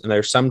have-nots. And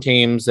there's some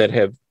teams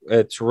that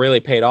it's really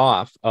paid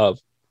off. Of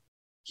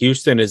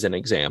Houston is an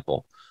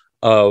example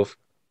of,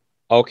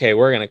 okay,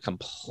 we're going to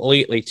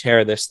completely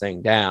tear this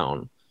thing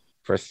down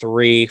for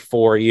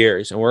 3-4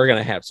 years, and we're going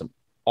to have some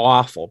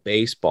awful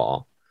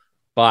baseball,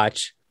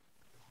 but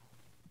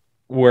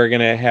we're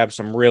going to have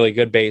some really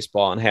good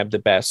baseball and have the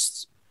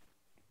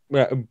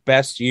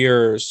best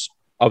years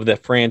of the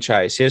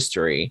franchise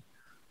history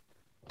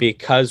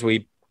because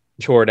we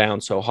tore down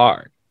so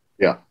hard.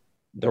 Yeah.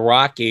 The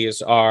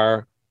Rockies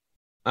are,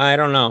 I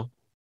don't know.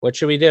 What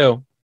should we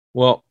do?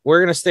 Well, we're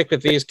going to stick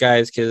with these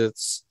guys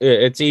because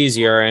it's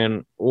easier,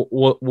 and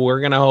we're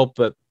going to hope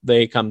that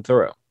they come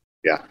through.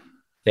 Yeah.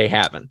 They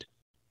haven't.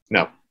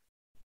 No.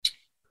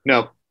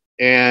 No.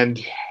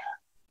 And,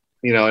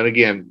 and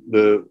again,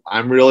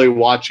 I'm really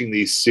watching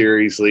these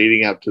series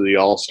leading up to the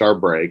All-Star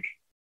break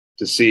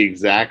to see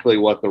exactly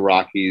what the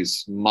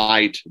Rockies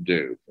might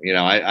do.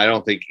 I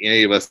don't think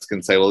any of us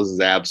can say, well, this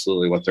is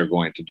absolutely what they're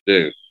going to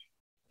do.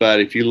 But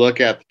if you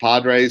look at the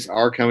Padres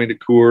are coming to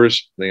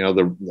Coors,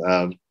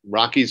 the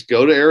Rockies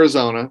go to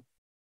Arizona.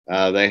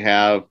 They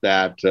have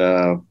that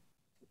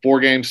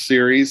 4-game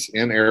series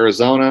in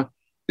Arizona.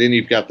 Then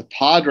you've got the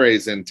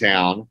Padres in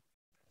town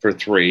for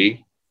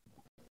 3.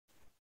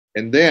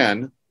 And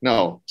then,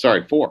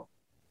 4.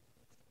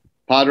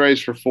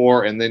 Padres for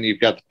 4, and then you've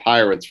got the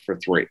Pirates for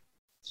 3.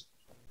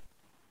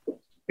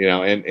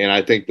 And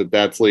I think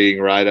that's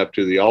leading right up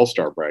to the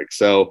All-Star break.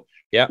 So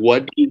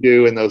what do you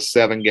do in those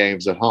 7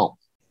 games at home?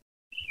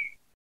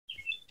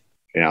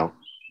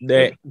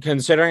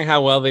 Considering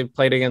how well they've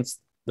played against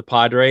the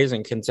Padres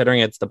and considering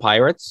it's the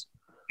Pirates,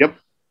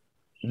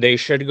 they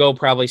should go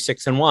probably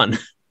 6-1.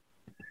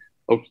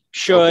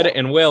 Should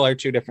and will are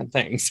 2 different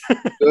things.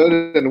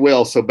 Should and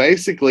will. So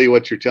basically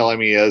what you're telling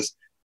me is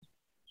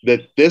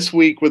that this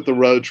week with the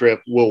road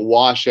trip will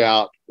wash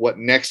out what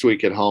next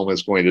week at home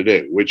is going to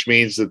do, which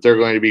means that they're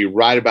going to be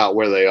right about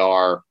where they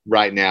are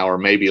right now, or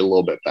maybe a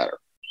little bit better.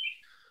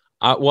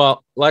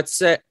 Well, let's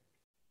say,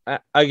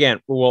 again,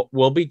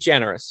 we'll be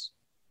generous.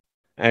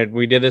 And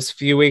we did this a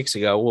few weeks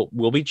ago.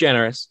 We'll be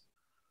generous.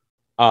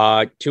 2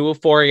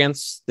 of 4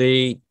 against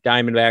the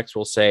Diamondbacks,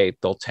 we'll say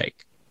they'll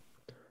take.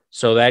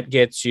 So that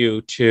gets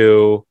you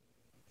to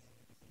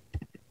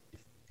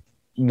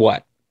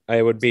what?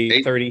 It would be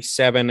 8.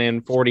 37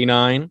 and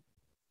 49.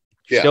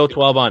 Yeah. Still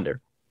 12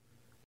 under.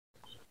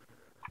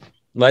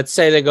 Let's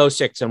say they go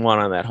 6-1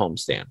 on that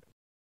homestand.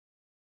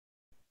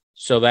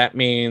 So that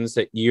means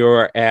that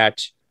you're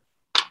at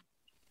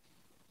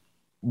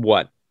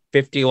what?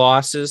 50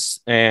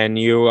 losses, and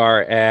you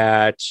are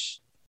at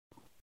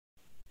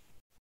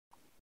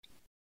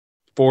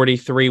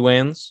 43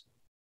 wins.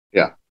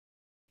 Yeah.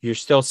 You're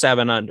still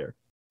 7 under.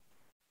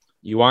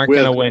 You aren't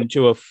going to win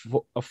 2 of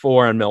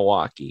 4 in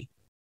Milwaukee.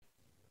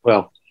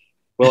 Well,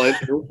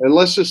 and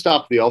let's just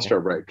stop the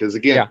All-Star break, because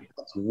again,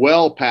 it's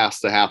well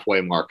past the halfway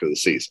mark of the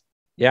season.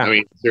 Yeah. I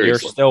mean,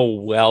 seriously. You're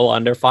still well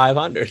under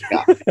 500.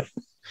 Yeah.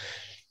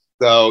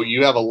 So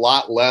you have a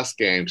lot less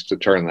games to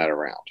turn that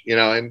around,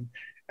 and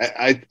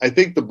I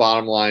think the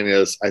bottom line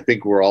is I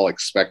think we're all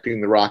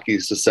expecting the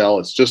Rockies to sell.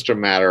 It's just a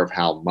matter of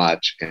how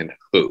much and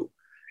who.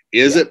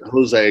 Is it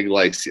Jose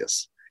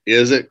Iglesias?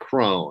 Is it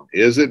Cron?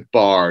 Is it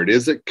Bard?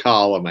 Is it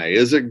Colome?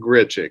 Is it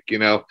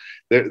Grichuk?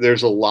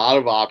 There's a lot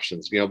of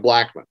options.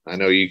 Blackmon. I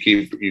know you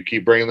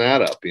keep bringing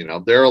that up.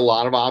 There are a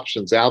lot of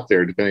options out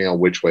there depending on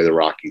which way the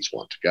Rockies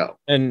want to go.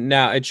 And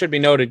now it should be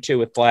noted too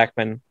with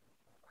Blackmon,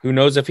 who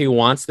knows if he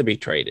wants to be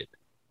traded.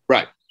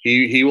 Right.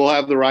 He will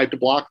have the right to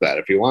block that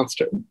if he wants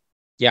to.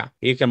 Yeah,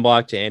 he can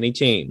block to any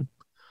team.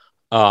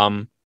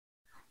 But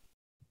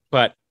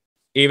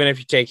even if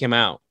you take him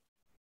out,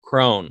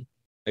 Cron,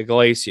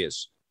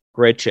 Iglesias,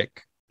 Grichuk,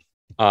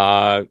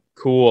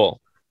 Cool,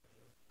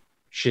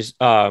 she's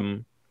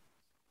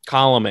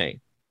Colome,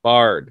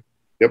 Bard.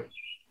 Yep.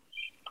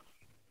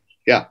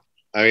 Yeah.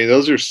 I mean,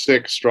 those are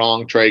 6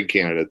 strong trade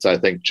candidates, I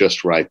think,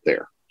 just right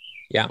there.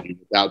 Yeah.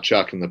 Without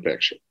Chuck in the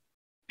picture.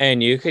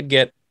 And you could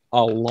get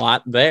a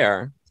lot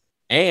there.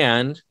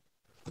 And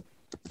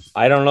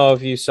I don't know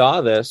if you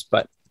saw this,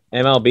 but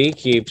MLB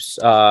keeps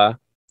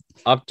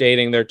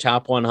updating their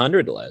top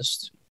 100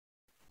 list.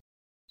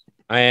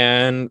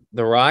 And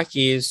the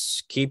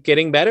Rockies keep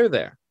getting better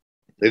there.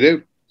 They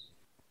do.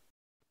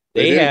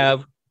 They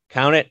have,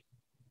 count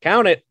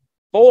it,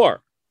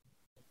 4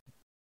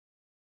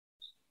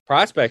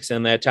 prospects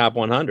in that top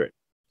 100.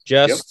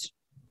 Just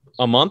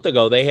a month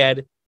ago, they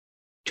had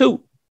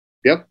 2.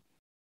 Yep.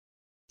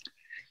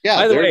 Yeah.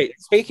 By the way,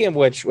 speaking of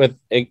which, with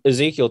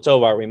Ezequiel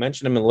Tovar, we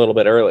mentioned him a little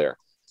bit earlier.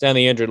 He's on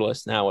the injured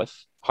list now with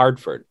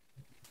Hartford.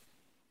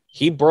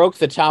 He broke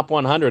the top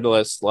 100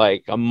 list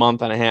like a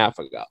month and a half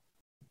ago.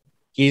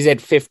 He's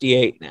at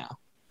 58 now.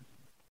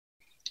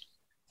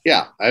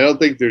 Yeah, I don't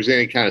think there's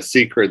any kind of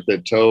secret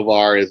that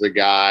Tovar is a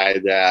guy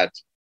that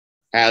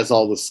has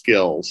all the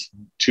skills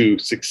to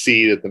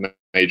succeed at the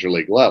major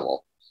league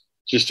level.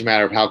 It's just a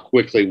matter of how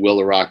quickly will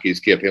the Rockies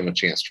give him a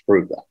chance to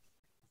prove that.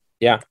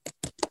 Yeah.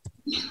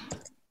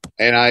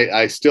 And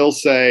I still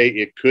say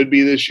it could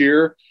be this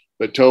year,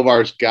 but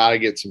Tovar's got to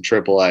get some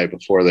AAA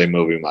before they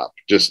move him up.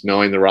 Just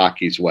knowing the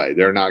Rockies' way,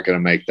 they're not going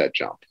to make that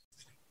jump.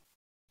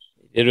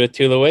 Did with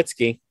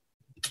Tulowitzki.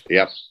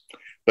 Yep.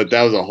 But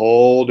that was a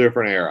whole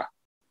different era.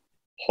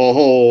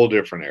 Whole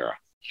different era.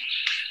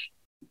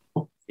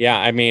 Yeah,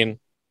 I mean,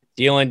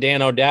 Dylan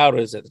Dan O'Dowd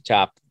was at the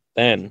top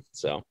then.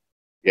 So,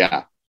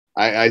 yeah,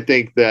 I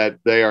think that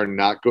they are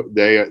not.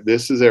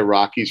 This is a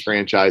Rockies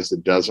franchise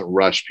that doesn't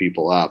rush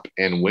people up,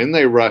 and when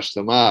they rush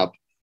them up,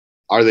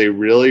 are they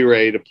really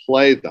ready to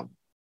play them?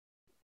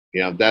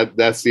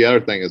 That's the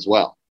other thing as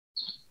well.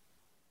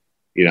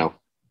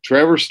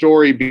 Trevor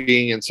Story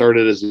being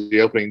inserted as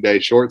the opening day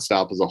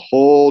shortstop is a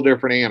whole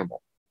different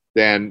animal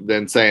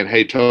than saying,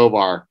 hey,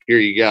 Tovar, here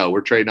you go.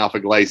 We're trading off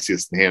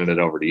Iglesias and handing it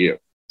over to you.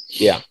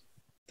 Yeah.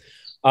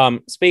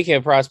 Speaking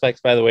of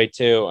prospects, by the way,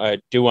 too, I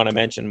do want to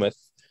mention with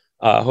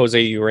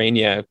Jose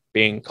Urena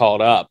being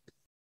called up,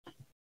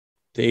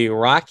 the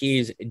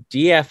Rockies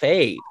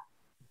DFA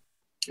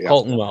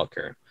Colton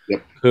Welker,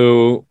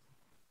 who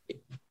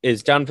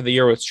is done for the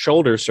year with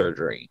shoulder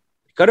surgery.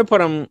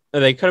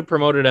 They could have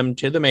promoted him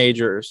to the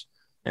majors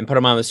and put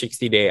him on the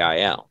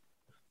 60-day IL.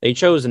 They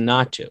chose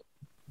not to.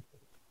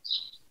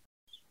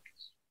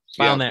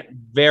 Found that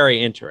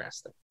very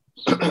interesting.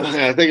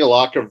 I think a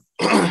lot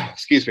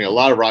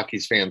of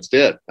Rockies fans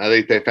did. I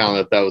think they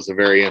found that was a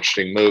very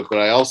interesting move. But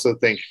I also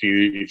think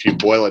if you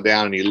boil it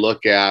down and you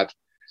look at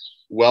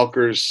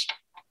Welker's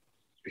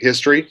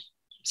history,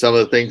 some of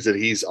the things that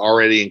he's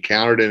already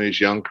encountered in his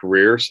young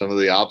career, some of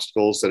the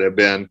obstacles that have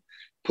been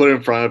put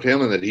in front of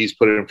him and that he's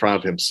put in front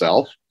of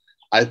himself,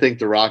 I think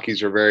the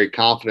Rockies are very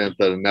confident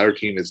that another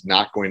team is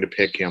not going to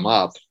pick him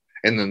up,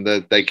 and then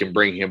that they can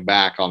bring him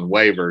back on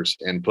waivers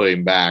and put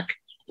him back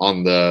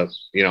on the,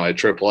 at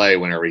AAA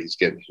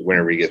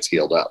whenever he gets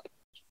healed up.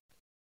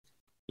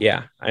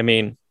 Yeah. I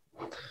mean,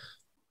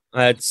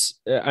 that's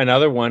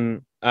another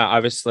one.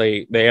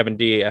 Obviously they haven't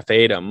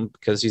DFA'd him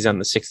because he's on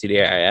the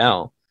 60-day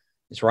IL.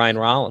 It's Ryan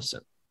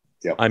Rollison.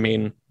 Yep. I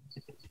mean,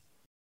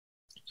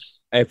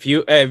 if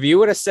you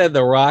would have said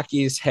the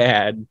Rockies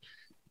had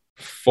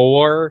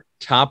 4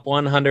 top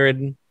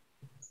 100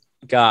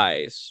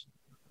 guys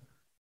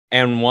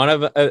and one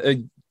of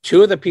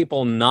 2 of the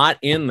people not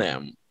in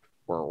them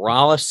were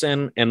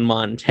Rollison and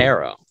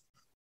Montero.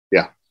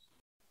 Yeah.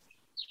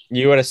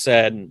 You would have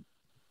said,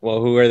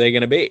 well, who are they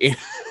going to be?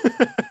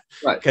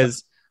 Right.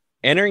 Because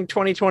entering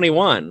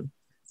 2021,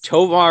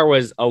 Tovar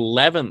was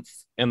 11th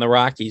in the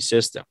Rockies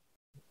system.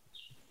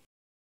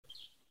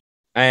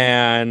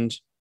 And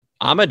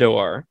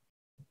Amador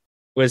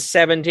was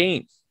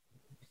 17th.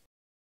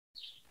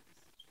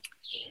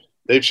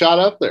 They've shot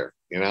up there,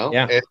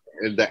 Yeah.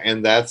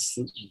 And that's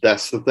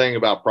the thing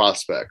about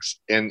prospects.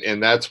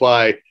 And that's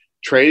why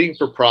trading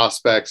for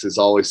prospects is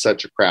always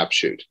such a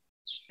crapshoot,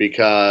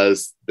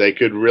 because they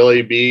could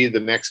really be the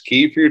next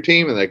key for your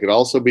team, and they could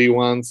also be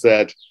ones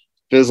that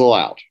fizzle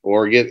out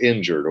or get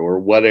injured or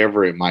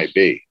whatever it might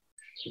be.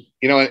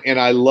 And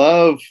I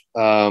love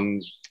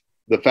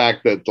the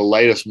fact that the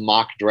latest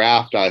mock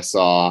draft I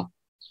saw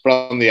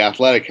from The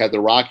Athletic had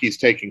the Rockies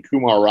taking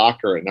Kumar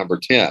Rocker at number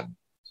 10.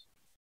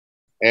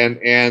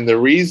 And the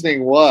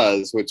reasoning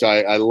was, which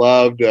I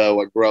loved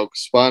what Groke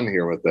spun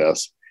here with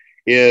this,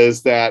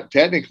 is that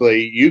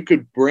technically you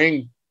could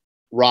bring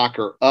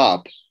Rocker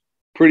up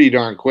pretty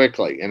darn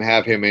quickly and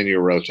have him in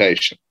your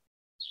rotation.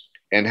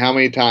 And how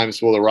many times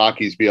will the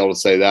Rockies be able to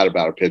say that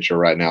about a pitcher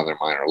right now in their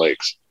minor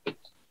leagues?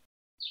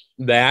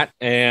 That,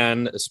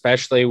 and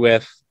especially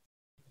with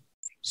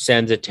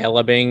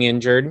Senzatella being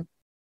injured.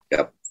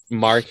 Yep.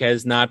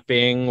 Marquez not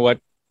being what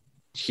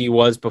he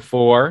was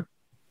before.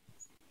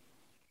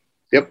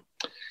 Yep.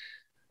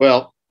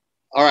 Well,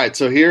 all right.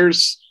 So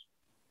here's,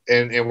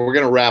 and we're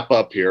going to wrap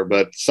up here,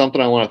 but something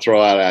I want to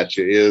throw out at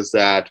you is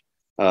that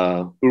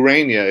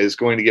Urena is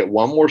going to get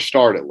one more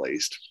start at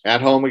least at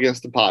home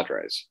against the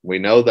Padres. We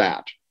know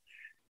that.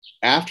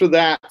 After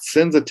that,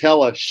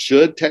 Senzatella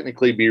should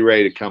technically be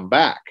ready to come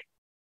back.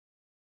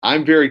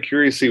 I'm very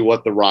curious to see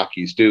what the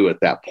Rockies do at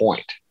that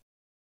point,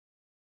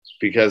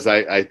 because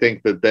I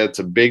think that that's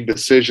a big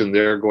decision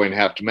they're going to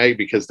have to make,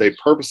 because they've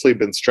purposely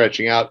been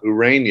stretching out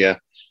Urena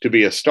to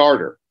be a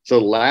starter. So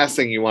the last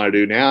thing you want to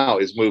do now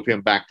is move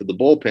him back to the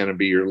bullpen and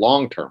be your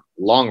long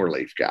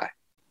relief guy.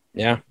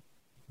 Yeah.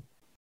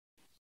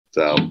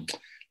 So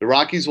the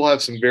Rockies will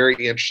have some very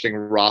interesting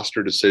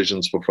roster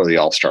decisions before the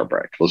All-Star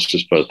break. Let's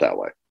just put it that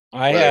way.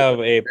 I have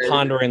a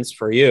ponderance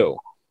for you.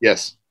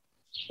 Yes.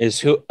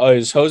 Is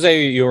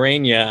Jose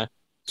Urena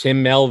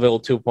Tim Melville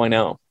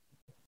 2.0?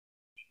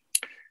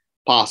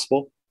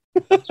 Possible.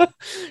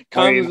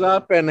 Comes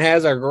up and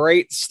has a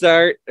great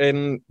start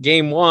in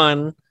game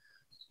 1.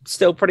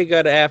 Still pretty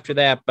good after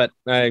that, but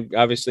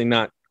obviously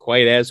not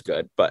quite as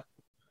good. But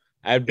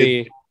that'd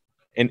be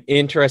an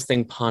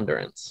interesting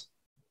ponderance.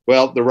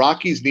 Well, the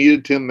Rockies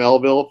needed Tim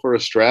Melville for a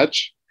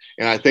stretch,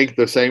 and I think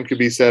the same could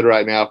be said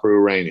right now for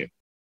Urena.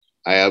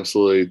 I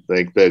absolutely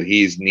think that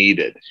he's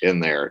needed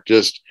in there.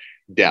 Just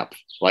depth,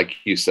 like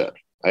you said.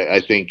 I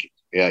think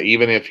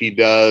even if he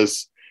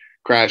does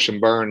crash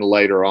and burn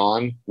later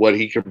on, what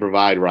he can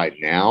provide right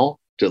now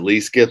to at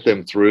least get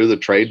them through the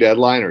trade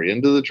deadline or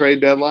into the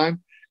trade deadline.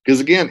 Because,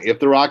 again, if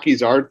the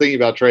Rockies are thinking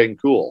about trading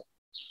Cool,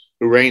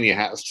 Urena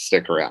has to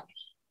stick around.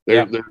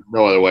 There's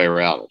no other way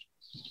around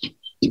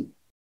it.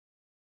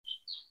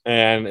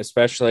 And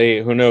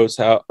especially, who knows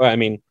how – I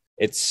mean,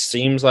 it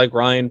seems like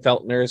Ryan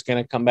Feltner is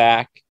going to come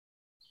back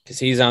because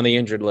he's on the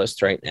injured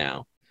list right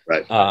now.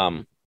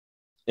 Right.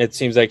 It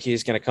seems like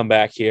he's going to come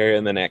back here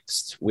in the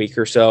next week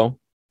or so,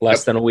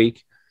 less than a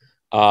week.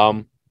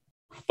 But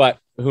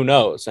who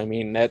knows? I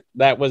mean,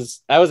 that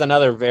was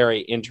another very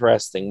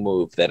interesting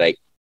move that I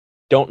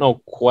don't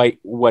know quite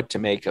what to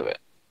make of it.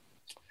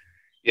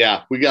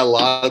 Yeah, we got a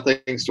lot of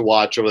things to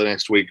watch over the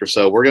next week or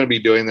so. We're going to be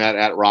doing that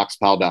at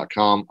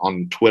roxpile.com,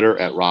 on Twitter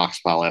at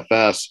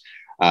roxpilefs.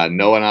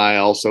 Noah and I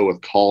also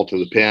with Call to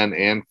the Pen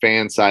and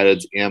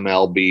Fansided's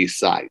MLB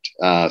site.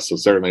 So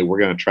certainly we're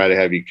going to try to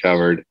have you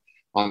covered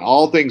on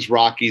all things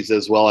Rockies,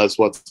 as well as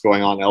what's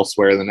going on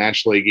elsewhere in the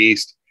National League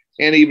East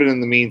and even in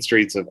the mean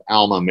streets of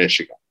Alma,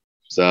 Michigan.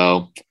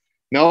 So,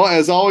 Noah,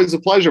 as always, a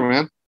pleasure,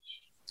 man.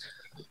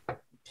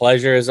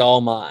 Pleasure is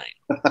all mine.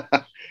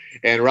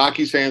 And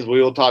Rockies fans,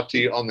 we will talk to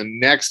you on the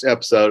next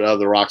episode of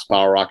the Rox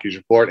Power Rockies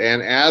Report.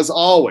 And as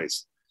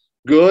always,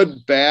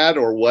 good, bad,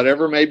 or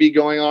whatever may be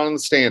going on in the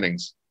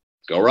standings,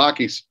 go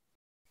Rockies.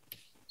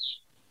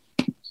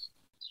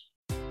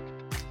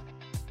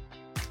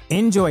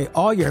 Enjoy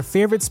all your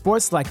favorite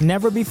sports like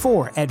never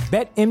before at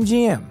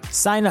BetMGM.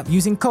 Sign up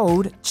using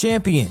code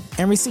CHAMPION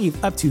and receive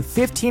up to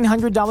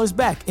 $1,500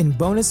 back in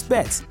bonus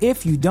bets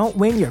if you don't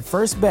win your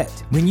first bet.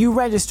 When you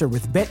register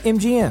with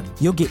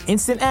BetMGM, you'll get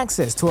instant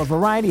access to a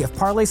variety of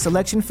parlay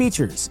selection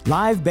features,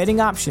 live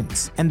betting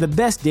options, and the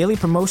best daily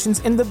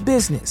promotions in the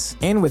business.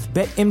 And with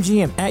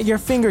BetMGM at your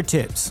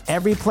fingertips,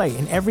 every play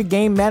and every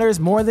game matters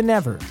more than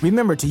ever.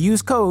 Remember to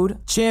use code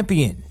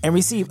CHAMPION and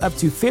receive up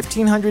to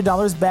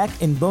 $1,500 back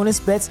in bonus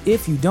bets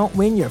if you don't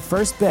win your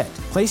first bet.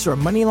 Place your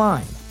money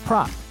line,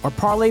 prop, or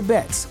parlay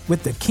bets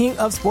with the king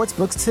of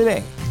sportsbooks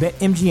today.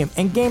 BetMGM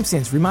and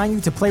GameSense remind you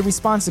to play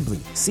responsibly.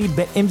 See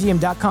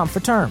BetMGM.com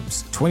for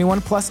terms. 21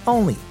 plus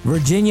only.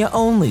 Virginia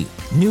only.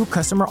 New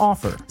customer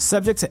offer.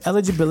 Subject to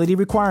eligibility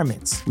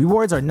requirements.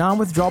 Rewards are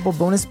non-withdrawable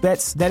bonus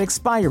bets that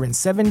expire in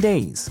 7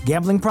 days.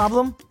 Gambling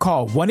problem?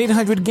 Call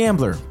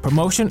 1-800-GAMBLER.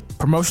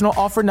 Promotional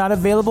offer not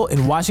available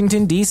in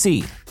Washington,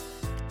 D.C.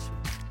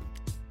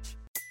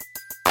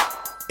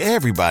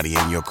 Everybody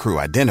in your crew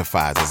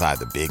identifies as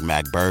either Big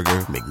Mac Burger,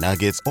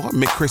 McNuggets, or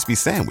McCrispy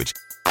Sandwich.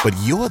 But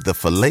you're the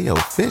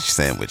Filet-O-Fish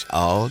Sandwich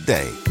all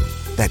day.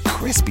 That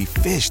crispy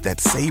fish, that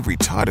savory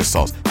tartar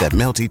sauce, that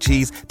melty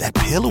cheese, that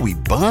pillowy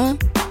bun.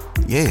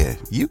 Yeah,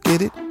 you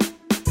get it.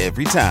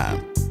 Every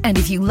time. And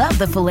if you love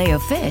the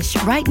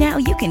Filet-O-Fish, right now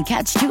you can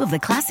catch two of the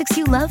classics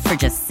you love for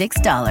just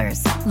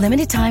 $6.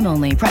 Limited time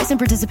only. Price and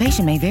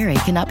participation may vary.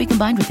 Cannot be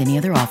combined with any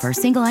other offer.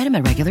 Single item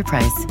at regular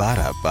price.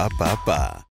 Ba-da-ba-ba-ba.